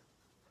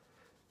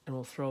 And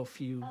we'll throw a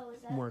few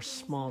more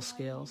small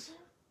scales.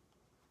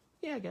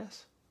 Yeah, I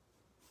guess.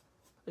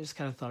 I just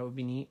kind of thought it would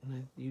be neat,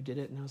 and you did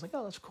it, and I was like,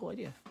 oh, that's a cool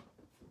idea.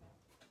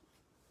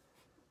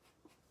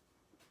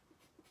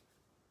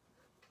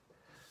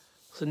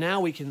 So now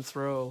we can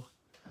throw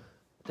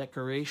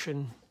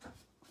decoration,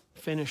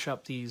 finish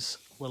up these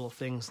little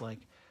things like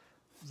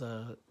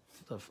the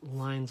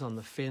lines on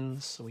the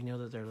fins, so we know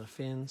that they're the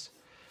fins.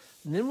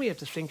 And then we have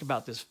to think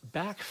about this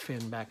back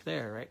fin back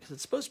there, right? Because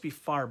it's supposed to be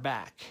far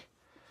back.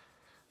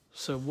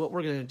 So what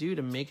we're going to do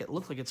to make it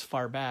look like it's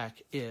far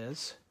back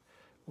is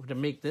we're going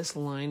to make this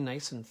line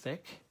nice and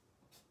thick.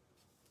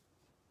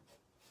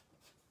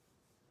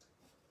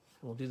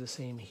 And we'll do the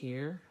same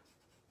here.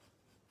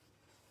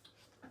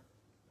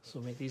 So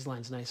we'll make these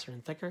lines nicer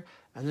and thicker.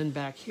 And then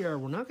back here,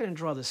 we're not going to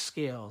draw the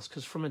scales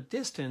because from a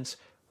distance,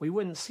 we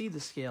wouldn't see the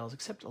scales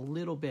except a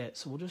little bit.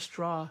 So we'll just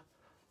draw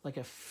like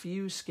a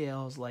few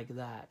scales like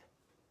that.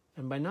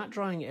 And by not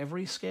drawing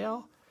every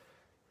scale,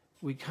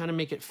 we kind of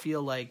make it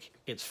feel like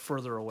it's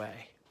further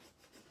away.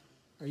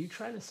 Are you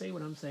trying to say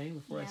what I'm saying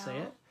before I say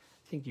it?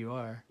 I think you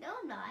are. No,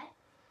 I'm not.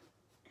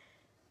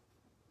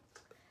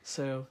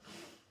 So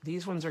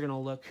these ones are going to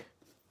look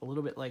a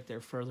little bit like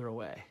they're further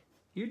away.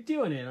 You're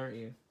doing it, aren't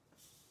you?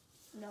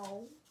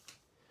 No.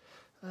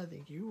 I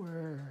think you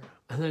were.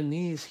 And then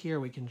these here,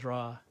 we can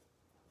draw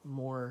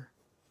more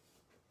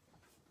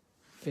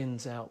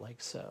fins out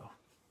like so.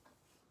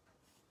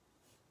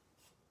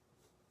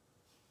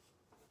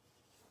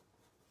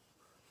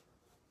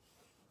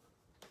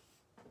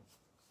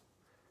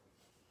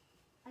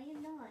 I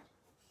am not.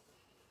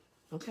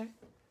 Okay.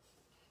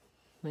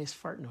 Nice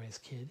fart noise,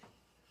 kid.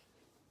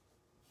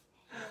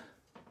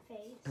 Face.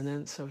 And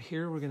then, so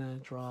here we're going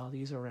to draw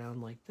these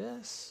around like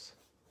this.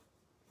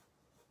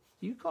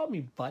 You called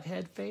me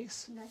butthead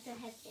face? Not the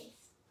head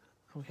face.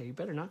 Okay, you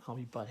better not call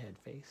me butthead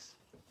face.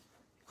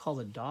 Call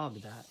the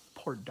dog that.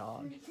 Poor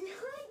dog.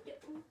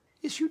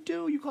 Yes, you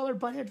do. You call her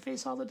butthead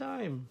face all the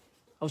time.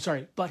 Oh,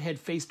 sorry. Butthead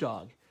face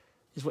dog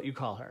is what you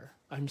call her.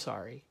 I'm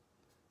sorry.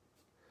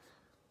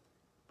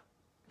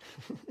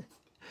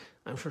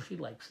 I'm sure she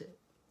likes it.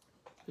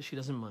 But she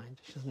doesn't mind.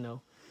 She doesn't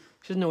know.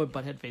 She doesn't know what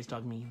butthead face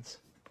dog means.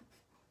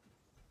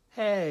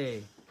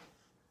 Hey.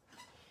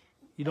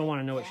 You don't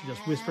want to know what she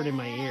just whispered in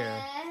my ear.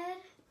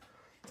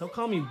 Don't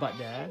call me butt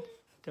dad.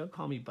 Don't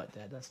call me butt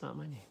dad. That's not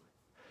my name.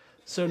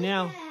 So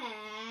now,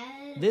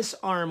 this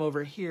arm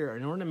over here,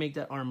 in order to make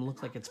that arm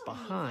look like it's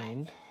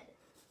behind,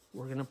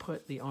 we're going to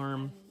put the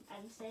arm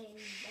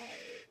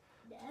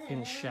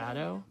in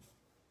shadow.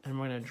 And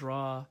we're going to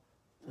draw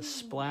the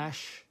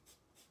splash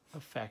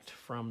effect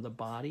from the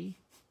body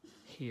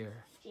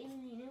here.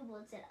 Jamie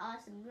Newbolt's an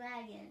awesome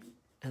dragon.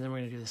 And then we're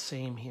going to do the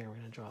same here. We're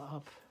going to draw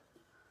up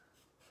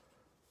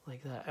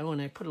like that. Oh,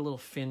 and I put a little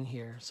fin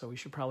here, so we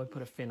should probably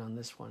put a fin on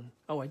this one.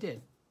 Oh, I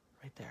did.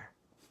 Right there.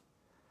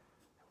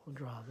 We'll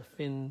draw the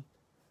fin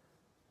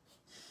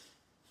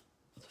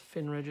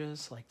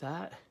ridges like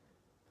that.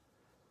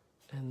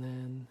 And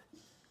then,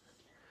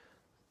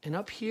 and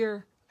up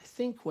here, I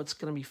think what's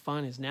going to be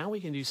fun is now we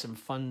can do some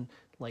fun,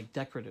 like,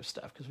 decorative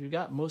stuff, because we've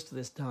got most of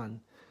this done.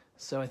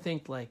 So I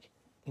think, like,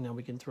 you know,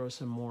 we can throw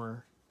some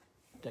more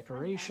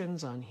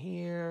decorations on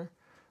here.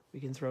 We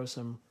can throw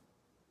some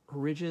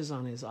ridges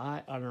on his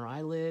eye, on her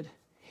eyelid.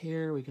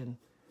 Here we can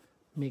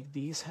make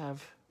these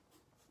have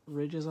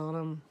ridges on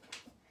them,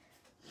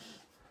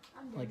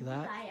 like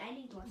that. I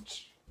need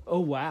lunch. Oh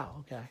wow!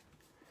 Okay,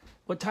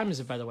 what time is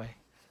it, by the way?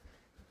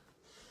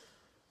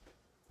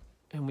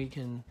 And we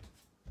can.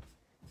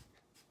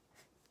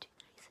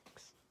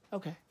 2:26.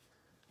 Okay,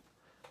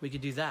 we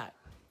could do that.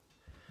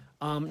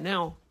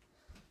 Now,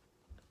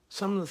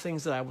 some of the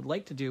things that I would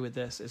like to do with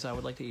this is I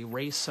would like to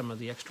erase some of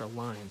the extra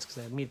lines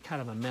because I made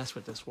kind of a mess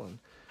with this one.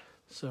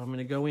 So I'm going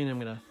to go in, I'm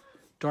going to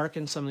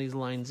darken some of these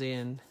lines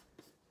in.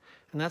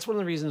 And that's one of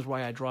the reasons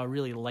why I draw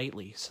really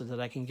lightly, so that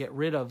I can get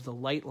rid of the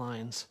light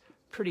lines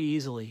pretty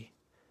easily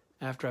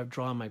after I've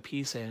drawn my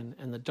piece in,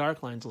 and the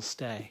dark lines will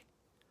stay.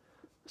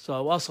 So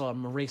also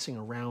I'm erasing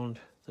around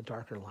the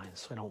darker lines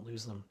so I don't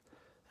lose them.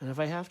 And if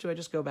I have to, I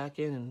just go back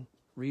in and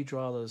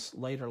redraw those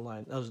lighter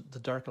lines, the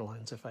darker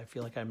lines, if I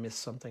feel like I missed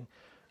something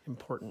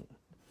important.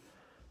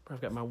 But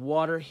I've got my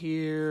water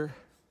here.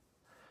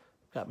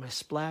 Got my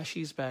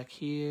splashies back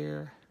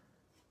here.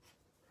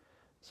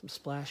 Some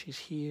splashies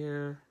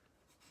here.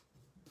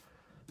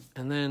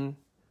 And then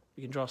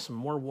we can draw some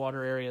more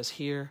water areas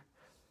here.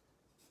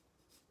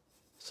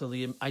 So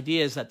the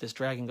idea is that this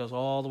dragon goes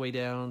all the way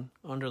down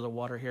under the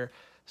water here.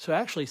 So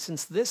actually,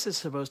 since this is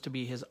supposed to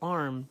be his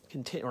arm,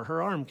 or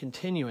her arm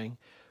continuing,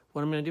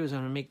 what I'm going to do is I'm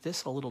going to make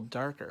this a little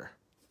darker.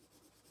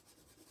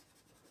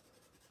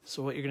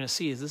 So what you're going to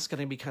see is this is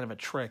going to be kind of a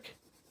trick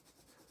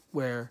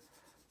where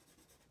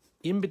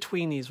in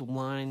between these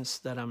lines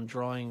that I'm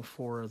drawing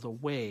for the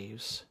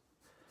waves,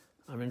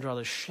 I'm going to draw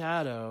the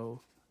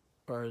shadow,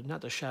 or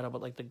not the shadow,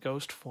 but like the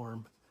ghost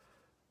form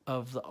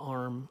of the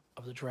arm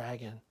of the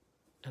dragon.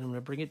 And I'm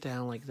going to bring it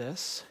down like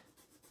this.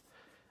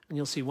 And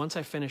you'll see once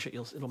I finish it,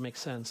 it'll make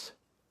sense.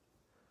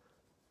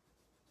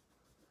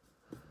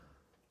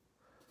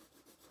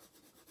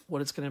 What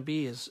it's going to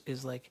be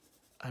is like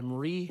I'm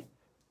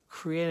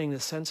recreating the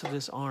sense of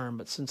this arm,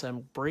 but since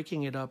I'm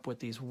breaking it up with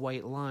these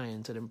white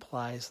lines, it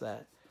implies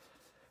that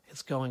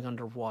it's going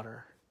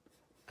underwater.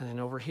 And then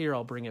over here,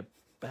 I'll bring it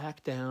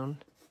back down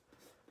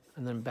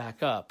and then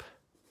back up.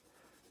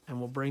 And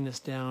we'll bring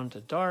this down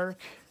to dark.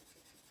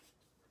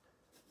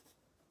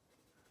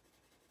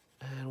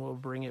 And we'll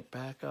bring it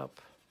back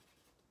up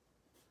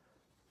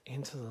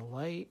into the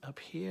light up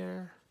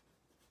here.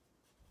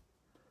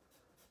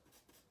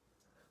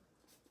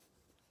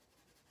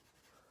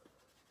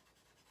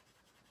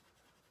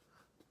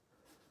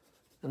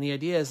 And the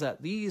idea is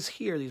that these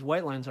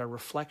white lines are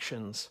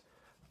reflections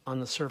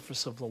on the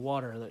surface of the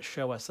water that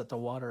show us that the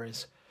water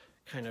is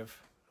kind of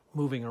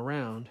moving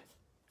around.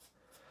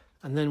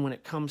 And then when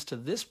it comes to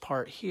this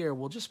part here,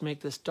 we'll just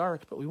make this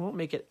dark, but we won't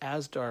make it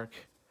as dark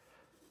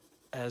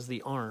as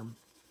the arm.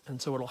 And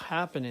so what'll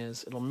happen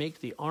is it'll make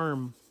the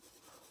arm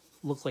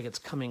look like it's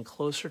coming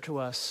closer to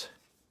us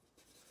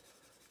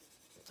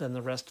than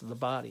the rest of the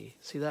body.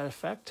 See that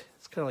effect?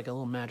 It's kind of like a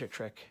little magic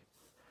trick.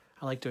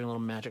 I like doing little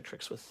magic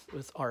tricks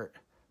with art.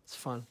 It's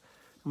fun.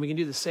 And we can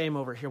do the same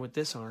over here with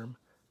this arm.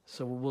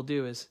 So what we'll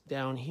do is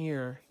down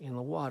here in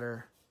the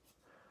water,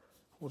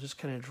 we'll just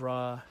kind of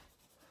draw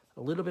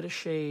a little bit of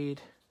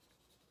shade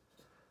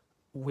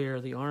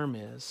where the arm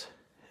is.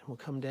 And we'll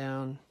come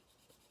down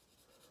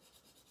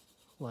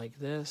like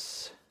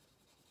this.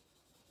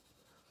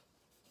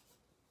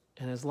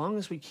 And as long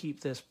as we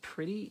keep this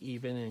pretty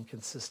even and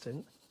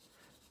consistent,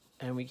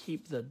 and we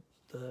keep the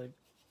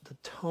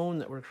tone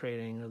that we're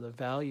creating or the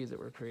value that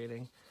we're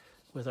creating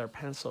with our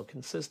pencil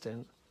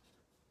consistent,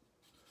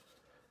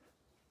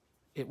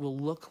 it will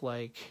look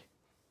like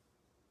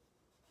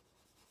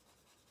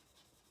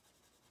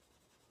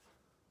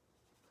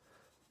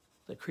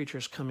the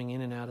creature's coming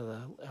in and out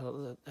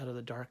of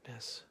the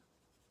darkness.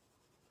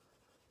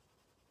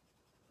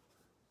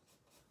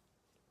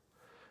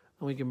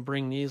 And we can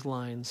bring these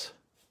lines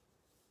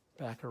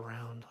back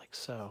around like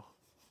so.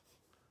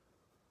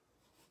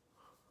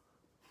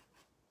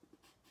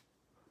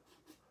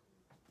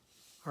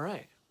 All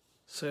right,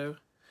 so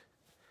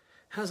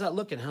how's that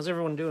looking? How's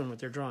everyone doing with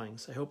their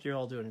drawings? I hope you're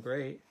all doing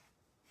great.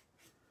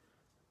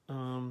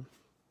 I'm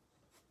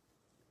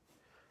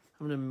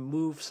going to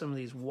move some of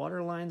these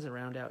water lines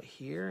around out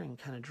here and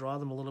kind of draw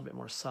them a little bit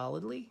more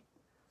solidly,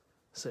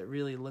 so it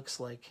really looks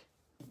like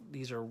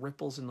these are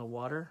ripples in the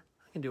water.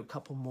 I can do a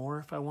couple more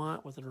if I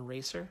want with an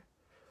eraser.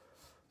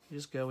 You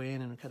just go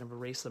in and kind of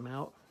erase them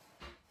out.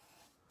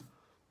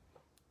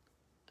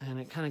 And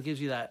it kind of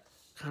gives you that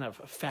kind of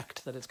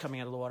effect that it's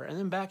coming out of the water. And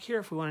then back here,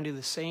 if we want to do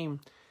the same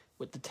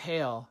with the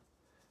tail.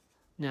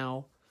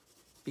 Now,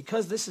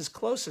 because this is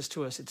closest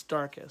to us, it's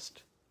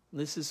darkest.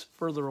 This is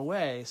further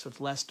away, so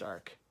it's less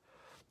dark.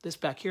 This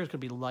back here is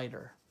going to be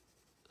lighter.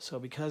 So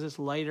because it's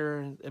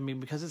lighter,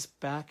 because it's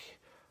back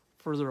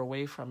further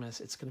away from us,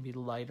 it's going to be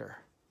lighter.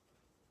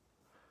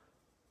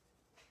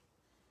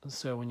 And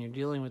so when you're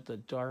dealing with the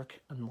dark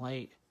and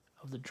light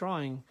of the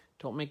drawing,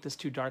 don't make this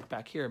too dark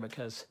back here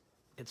because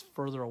it's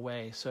further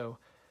away. So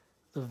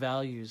the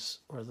values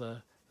or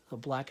the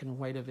black and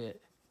white of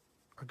it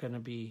are going to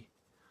be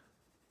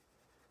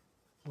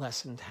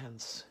less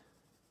intense.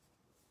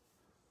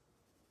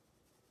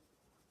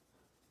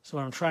 So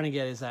what I'm trying to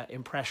get is that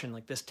impression,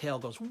 like this tail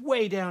goes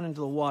way down into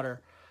the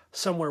water,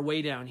 somewhere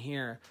way down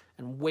here,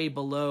 and way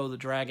below the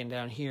dragon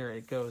down here,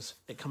 it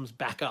comes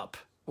back up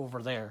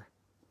over there.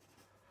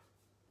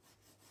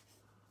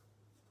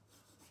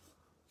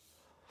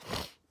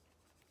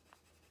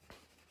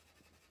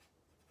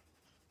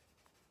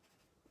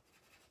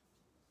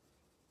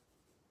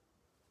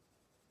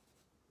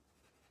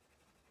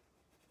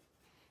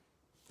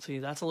 See,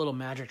 that's a little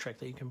magic trick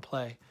that you can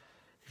play.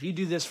 If you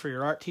do this for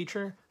your art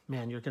teacher,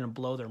 man, you're going to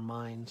blow their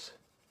minds.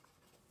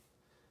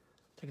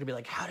 They're going to be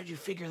like, how did you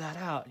figure that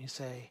out? And you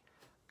say,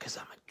 because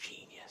I'm a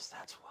genius,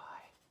 that's why.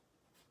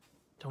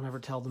 Don't ever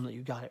tell them that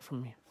you got it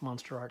from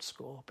Monster Art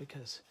School,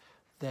 because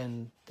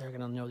then they're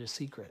going to know the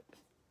secret.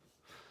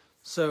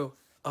 So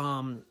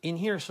in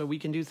here, so we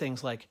can do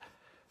things like,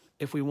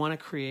 if we want to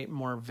create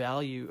more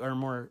value or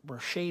more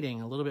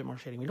shading, a little bit more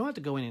shading, we don't have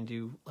to go in and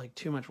do like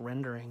too much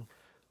rendering.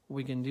 What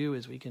we can do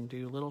is we can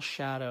do little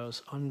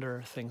shadows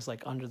under things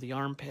like under the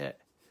armpit,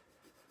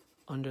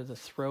 under the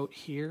throat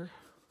here,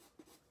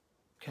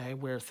 okay,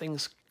 where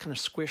things kind of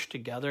squish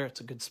together. It's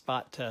a good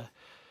spot to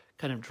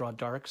kind of draw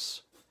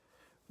darks.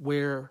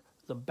 Where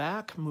the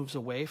back moves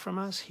away from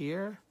us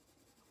here,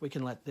 we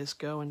can let this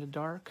go into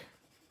dark.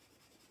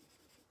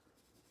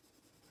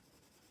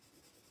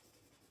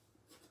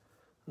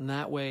 And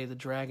that way the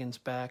dragon's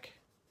back,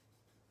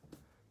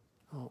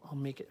 I'll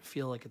make it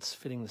feel like it's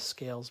fitting the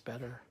scales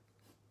better.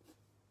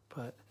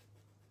 But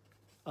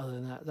other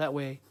than that, that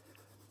way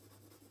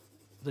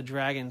the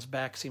dragon's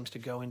back seems to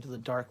go into the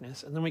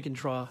darkness. And then we can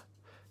draw,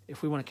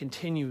 if we want to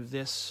continue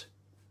this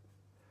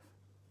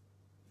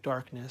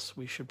darkness,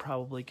 we should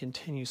probably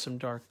continue some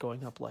dark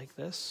going up like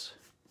this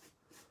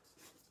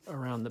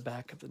around the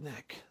back of the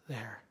neck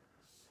there.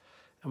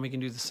 And we can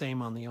do the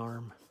same on the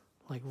arm,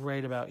 like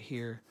right about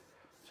here.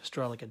 Just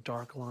draw like a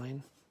dark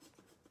line.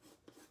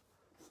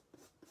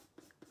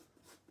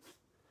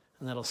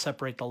 And that'll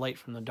separate the light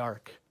from the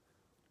dark.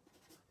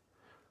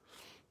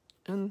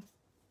 And,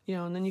 you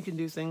know, and then you can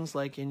do things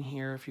like in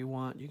here if you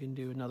want. You can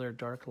do another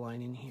dark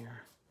line in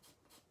here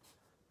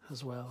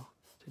as well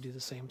to do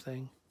the same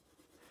thing.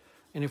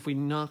 And if we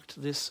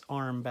knocked this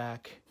arm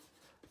back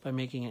by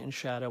making it in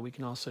shadow, we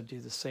can also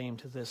do the same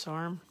to this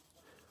arm.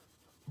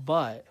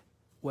 But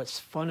what's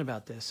fun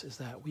about this is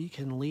that we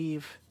can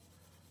leave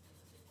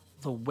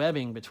the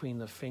webbing between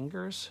the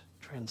fingers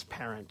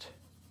transparent.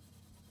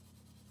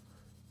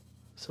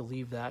 So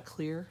leave that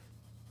clear.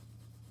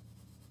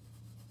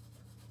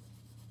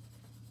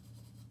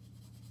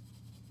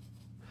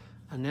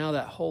 And now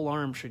that whole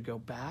arm should go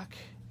back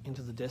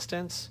into the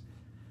distance,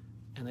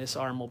 and this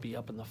arm will be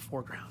up in the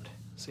foreground.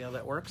 See how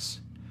that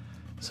works?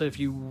 So if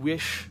you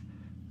wish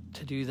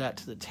to do that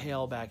to the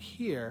tail back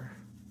here,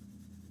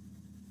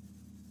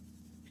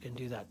 you can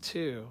do that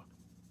too.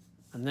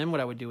 And then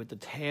what I would do with the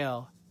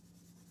tail,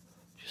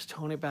 just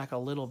tone it back a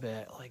little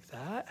bit like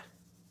that.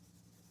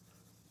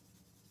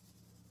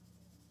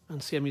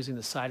 And see, I'm using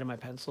the side of my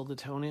pencil to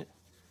tone it.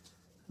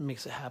 It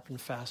makes it happen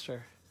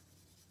faster.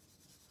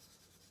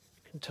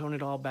 You can tone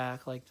it all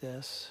back like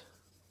this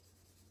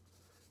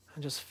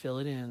and just fill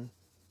it in.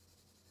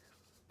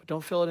 But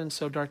don't fill it in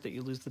so dark that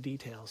you lose the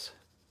details.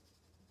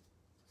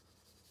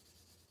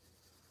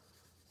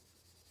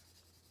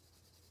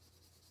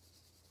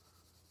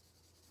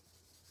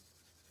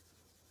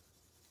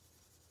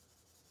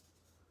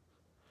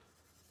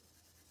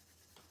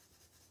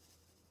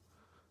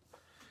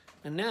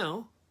 And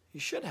now you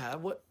should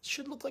have what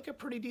should look like a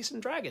pretty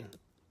decent dragon.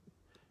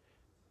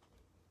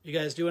 You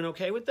guys doing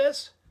okay with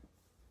this?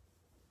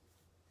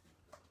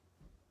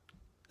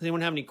 Does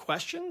anyone have any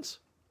questions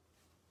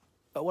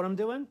about what I'm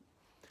doing?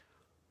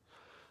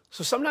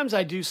 So sometimes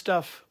I do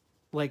stuff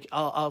like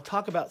I'll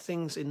talk about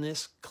things in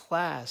this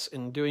class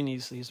and doing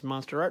these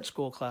Monster Art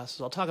School classes.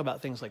 I'll talk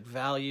about things like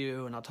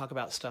value, and I'll talk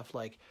about stuff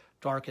like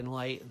dark and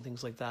light and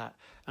things like that.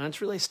 And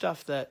it's really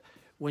stuff that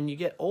when you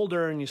get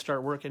older and you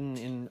start working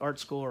in art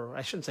school, or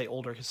I shouldn't say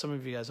older because some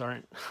of you guys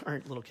aren't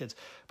little kids,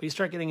 but you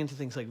start getting into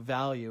things like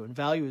value. And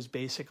value is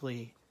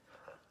basically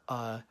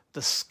the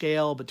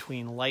scale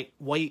between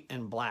white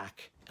and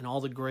black and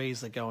all the grays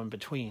that go in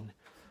between.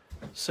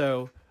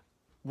 So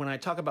when I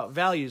talk about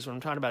values, what I'm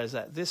talking about is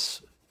that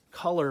this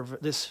color,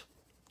 this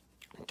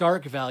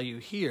dark value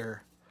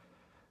here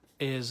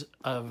is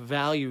a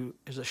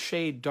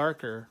shade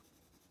darker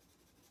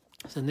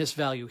than this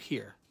value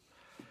here.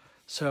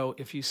 So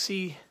if you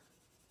see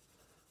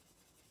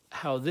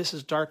how this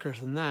is darker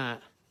than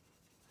that,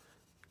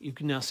 you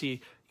can now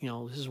see,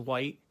 this is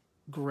white,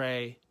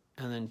 gray,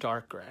 and then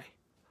dark gray.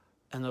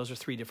 And those are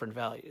 3 different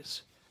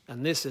values.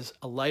 And this is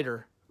a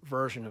lighter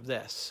version of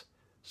this.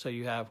 So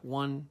you have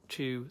 1,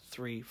 2,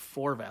 3,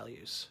 4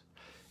 values.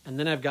 And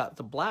then I've got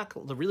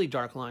the really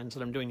dark lines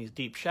that I'm doing these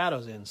deep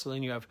shadows in. So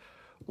then you have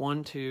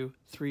 1, 2,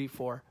 3,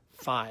 4,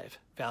 5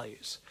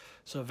 values.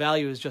 So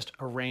value is just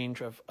a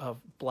range of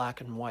black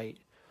and white.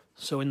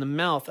 So in the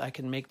mouth, I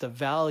can make the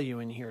value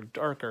in here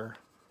darker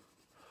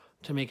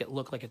to make it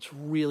look like it's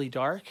really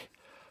dark.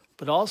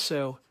 But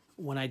also,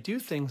 when I do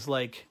things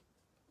like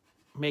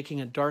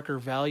making a darker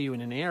value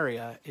in an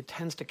area, it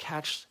tends to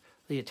catch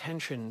the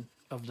attention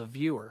of the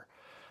viewer.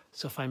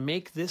 So if I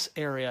make this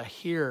area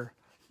here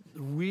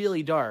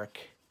really dark,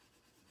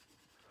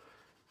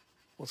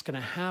 what's going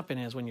to happen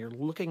is when you're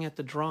looking at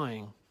the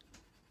drawing,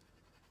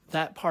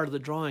 that part of the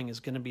drawing is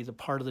going to be the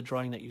part of the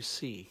drawing that you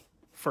see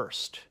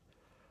first.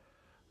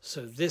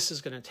 So this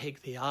is going to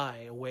take the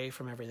eye away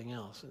from everything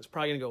else. And it's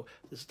probably going to go,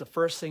 this is the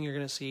first thing you're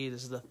going to see,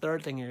 this is the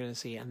third thing you're going to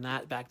see, and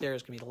that back there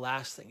is going to be the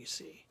last thing you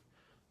see.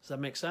 Does that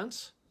make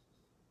sense?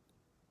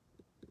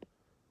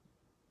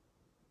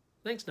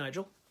 Thanks,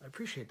 Nigel. I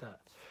appreciate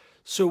that.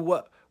 So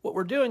what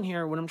we're doing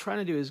here, what I'm trying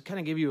to do is kind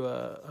of give you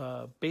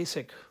a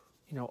basic,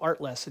 art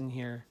lesson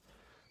here.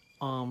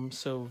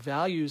 So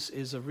values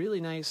is a really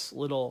nice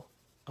little,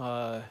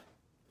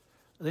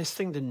 nice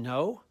thing to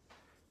know.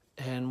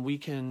 And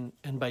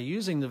by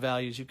using the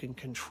values, you can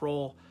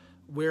control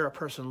where a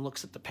person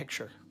looks at the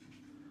picture.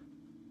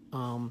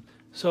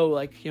 So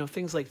like,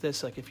 things like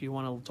this, like if you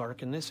want to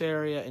darken this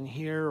area in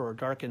here or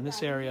darken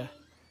this area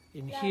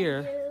in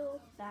here.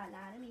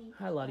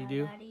 Hi,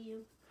 Lottie-Doo.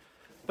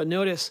 But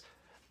notice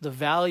the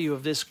value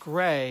of this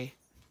gray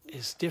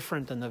is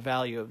different than the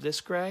value of this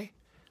gray.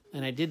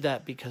 And I did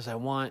that because I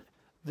want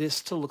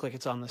this to look like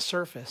it's on the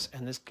surface,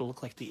 and this to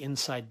look like the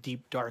inside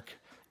deep dark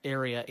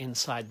area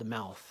inside the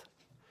mouth.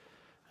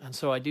 And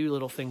so I do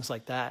little things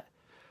like that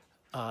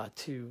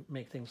to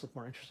make things look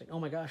more interesting. Oh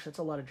my gosh, that's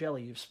a lot of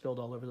jelly you've spilled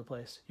all over the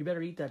place. You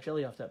better eat that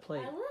jelly off that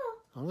plate. I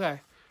will.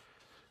 Okay.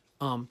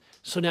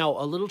 So now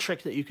a little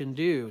trick that you can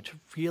do to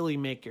really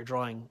make your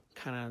drawing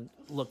kind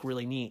of look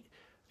really neat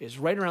is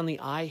right around the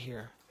eye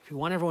here. If you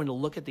want everyone to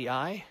look at the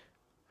eye,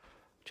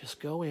 just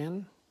go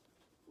in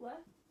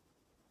What?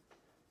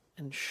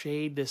 and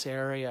shade this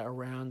area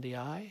around the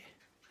eye.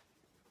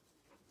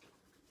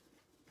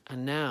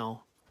 And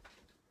now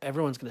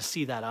everyone's going to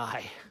see that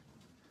eye.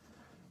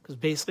 Because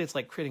basically it's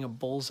like creating a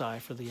bullseye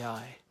for the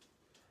eye.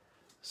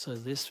 So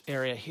this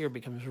area here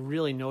becomes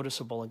really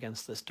noticeable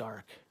against this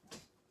dark.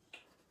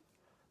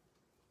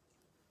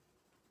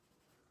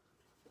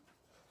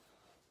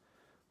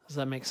 Does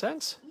that make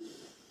sense?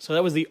 So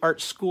that was the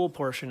art school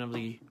portion of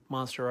the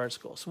Monster Art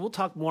School. So we'll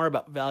talk more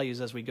about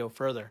values as we go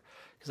further,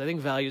 because I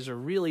think values are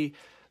really,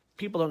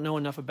 people don't know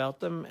enough about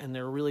them, and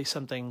they're really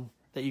something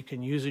that you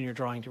can use in your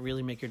drawing to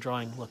really make your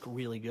drawing look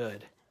really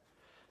good.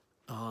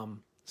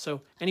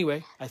 So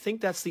anyway, I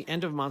think that's the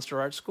end of Monster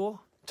Art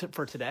School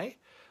for today,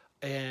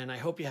 and I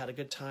hope you had a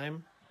good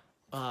time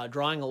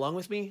drawing along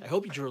with me. I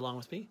hope you drew along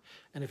with me,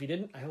 and if you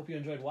didn't, I hope you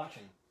enjoyed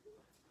watching.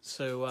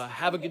 So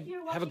have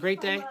a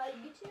great day.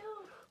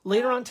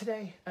 Later on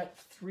today at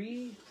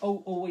 3.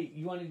 Oh wait,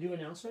 you want to do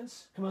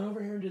announcements? Come on over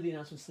here and do the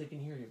announcements so they can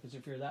hear you, because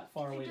if you're that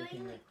far away, they can't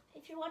hear.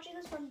 If you're watching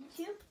this from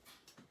YouTube,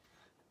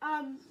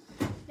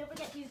 don't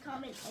forget to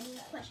comment any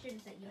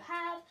questions that you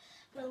have.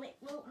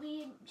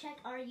 We check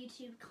our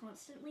YouTube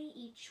constantly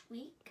each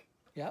week.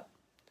 Yep,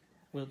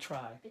 we'll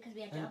try. Because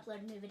we have to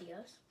upload new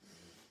videos.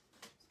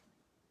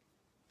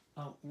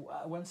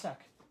 1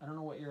 sec. I don't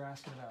know what you're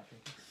asking about,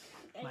 Jakey.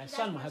 My If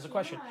son that's has a what's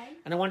question. mine.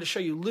 And I wanted to show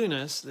you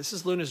Luna's. This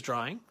is Luna's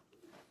drawing.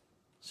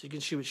 So you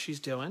can see what she's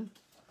doing.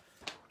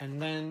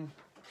 And then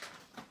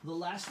the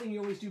last thing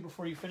you always do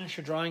before you finish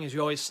your drawing is you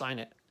always sign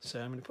it.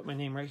 So I'm going to put my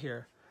name right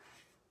here.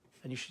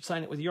 And you should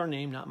sign it with your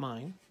name, not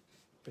mine.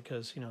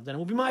 Because, you know, then it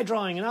will be my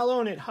drawing and I'll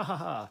own it. Ha ha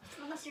ha.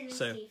 Unless your name's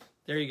So Steve.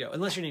 there you go.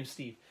 Unless your name's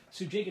Steve.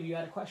 So Jacob, you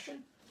had a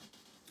question?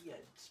 Yeah,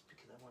 it's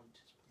because I wanted to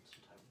spend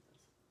some time with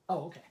this.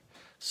 Oh, okay.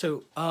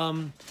 So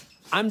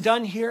I'm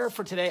done here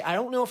for today. I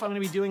don't know if I'm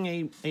going to be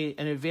doing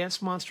an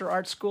advanced Monster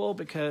Art School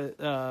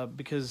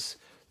because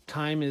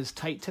time is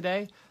tight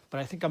today, but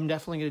I think I'm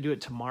definitely going to do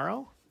it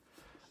tomorrow.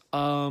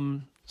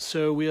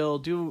 So we'll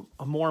do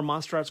a more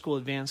Monster Art School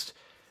Advanced,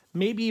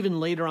 maybe even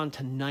later on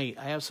tonight.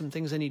 I have some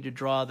things I need to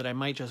draw that I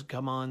might just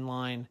come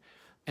online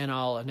and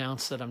I'll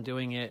announce that I'm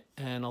doing it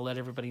and I'll let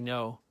everybody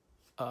know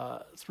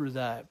through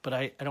that. But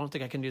I don't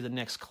think I can do the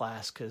next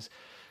class because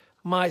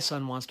my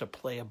son wants to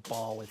play a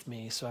ball with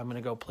me, so I'm going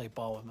to go play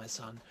ball with my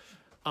son.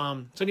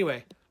 So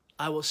anyway,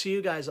 I will see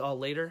you guys all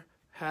later.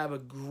 Have a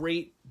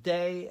great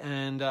day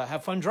and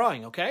have fun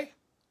drawing, okay?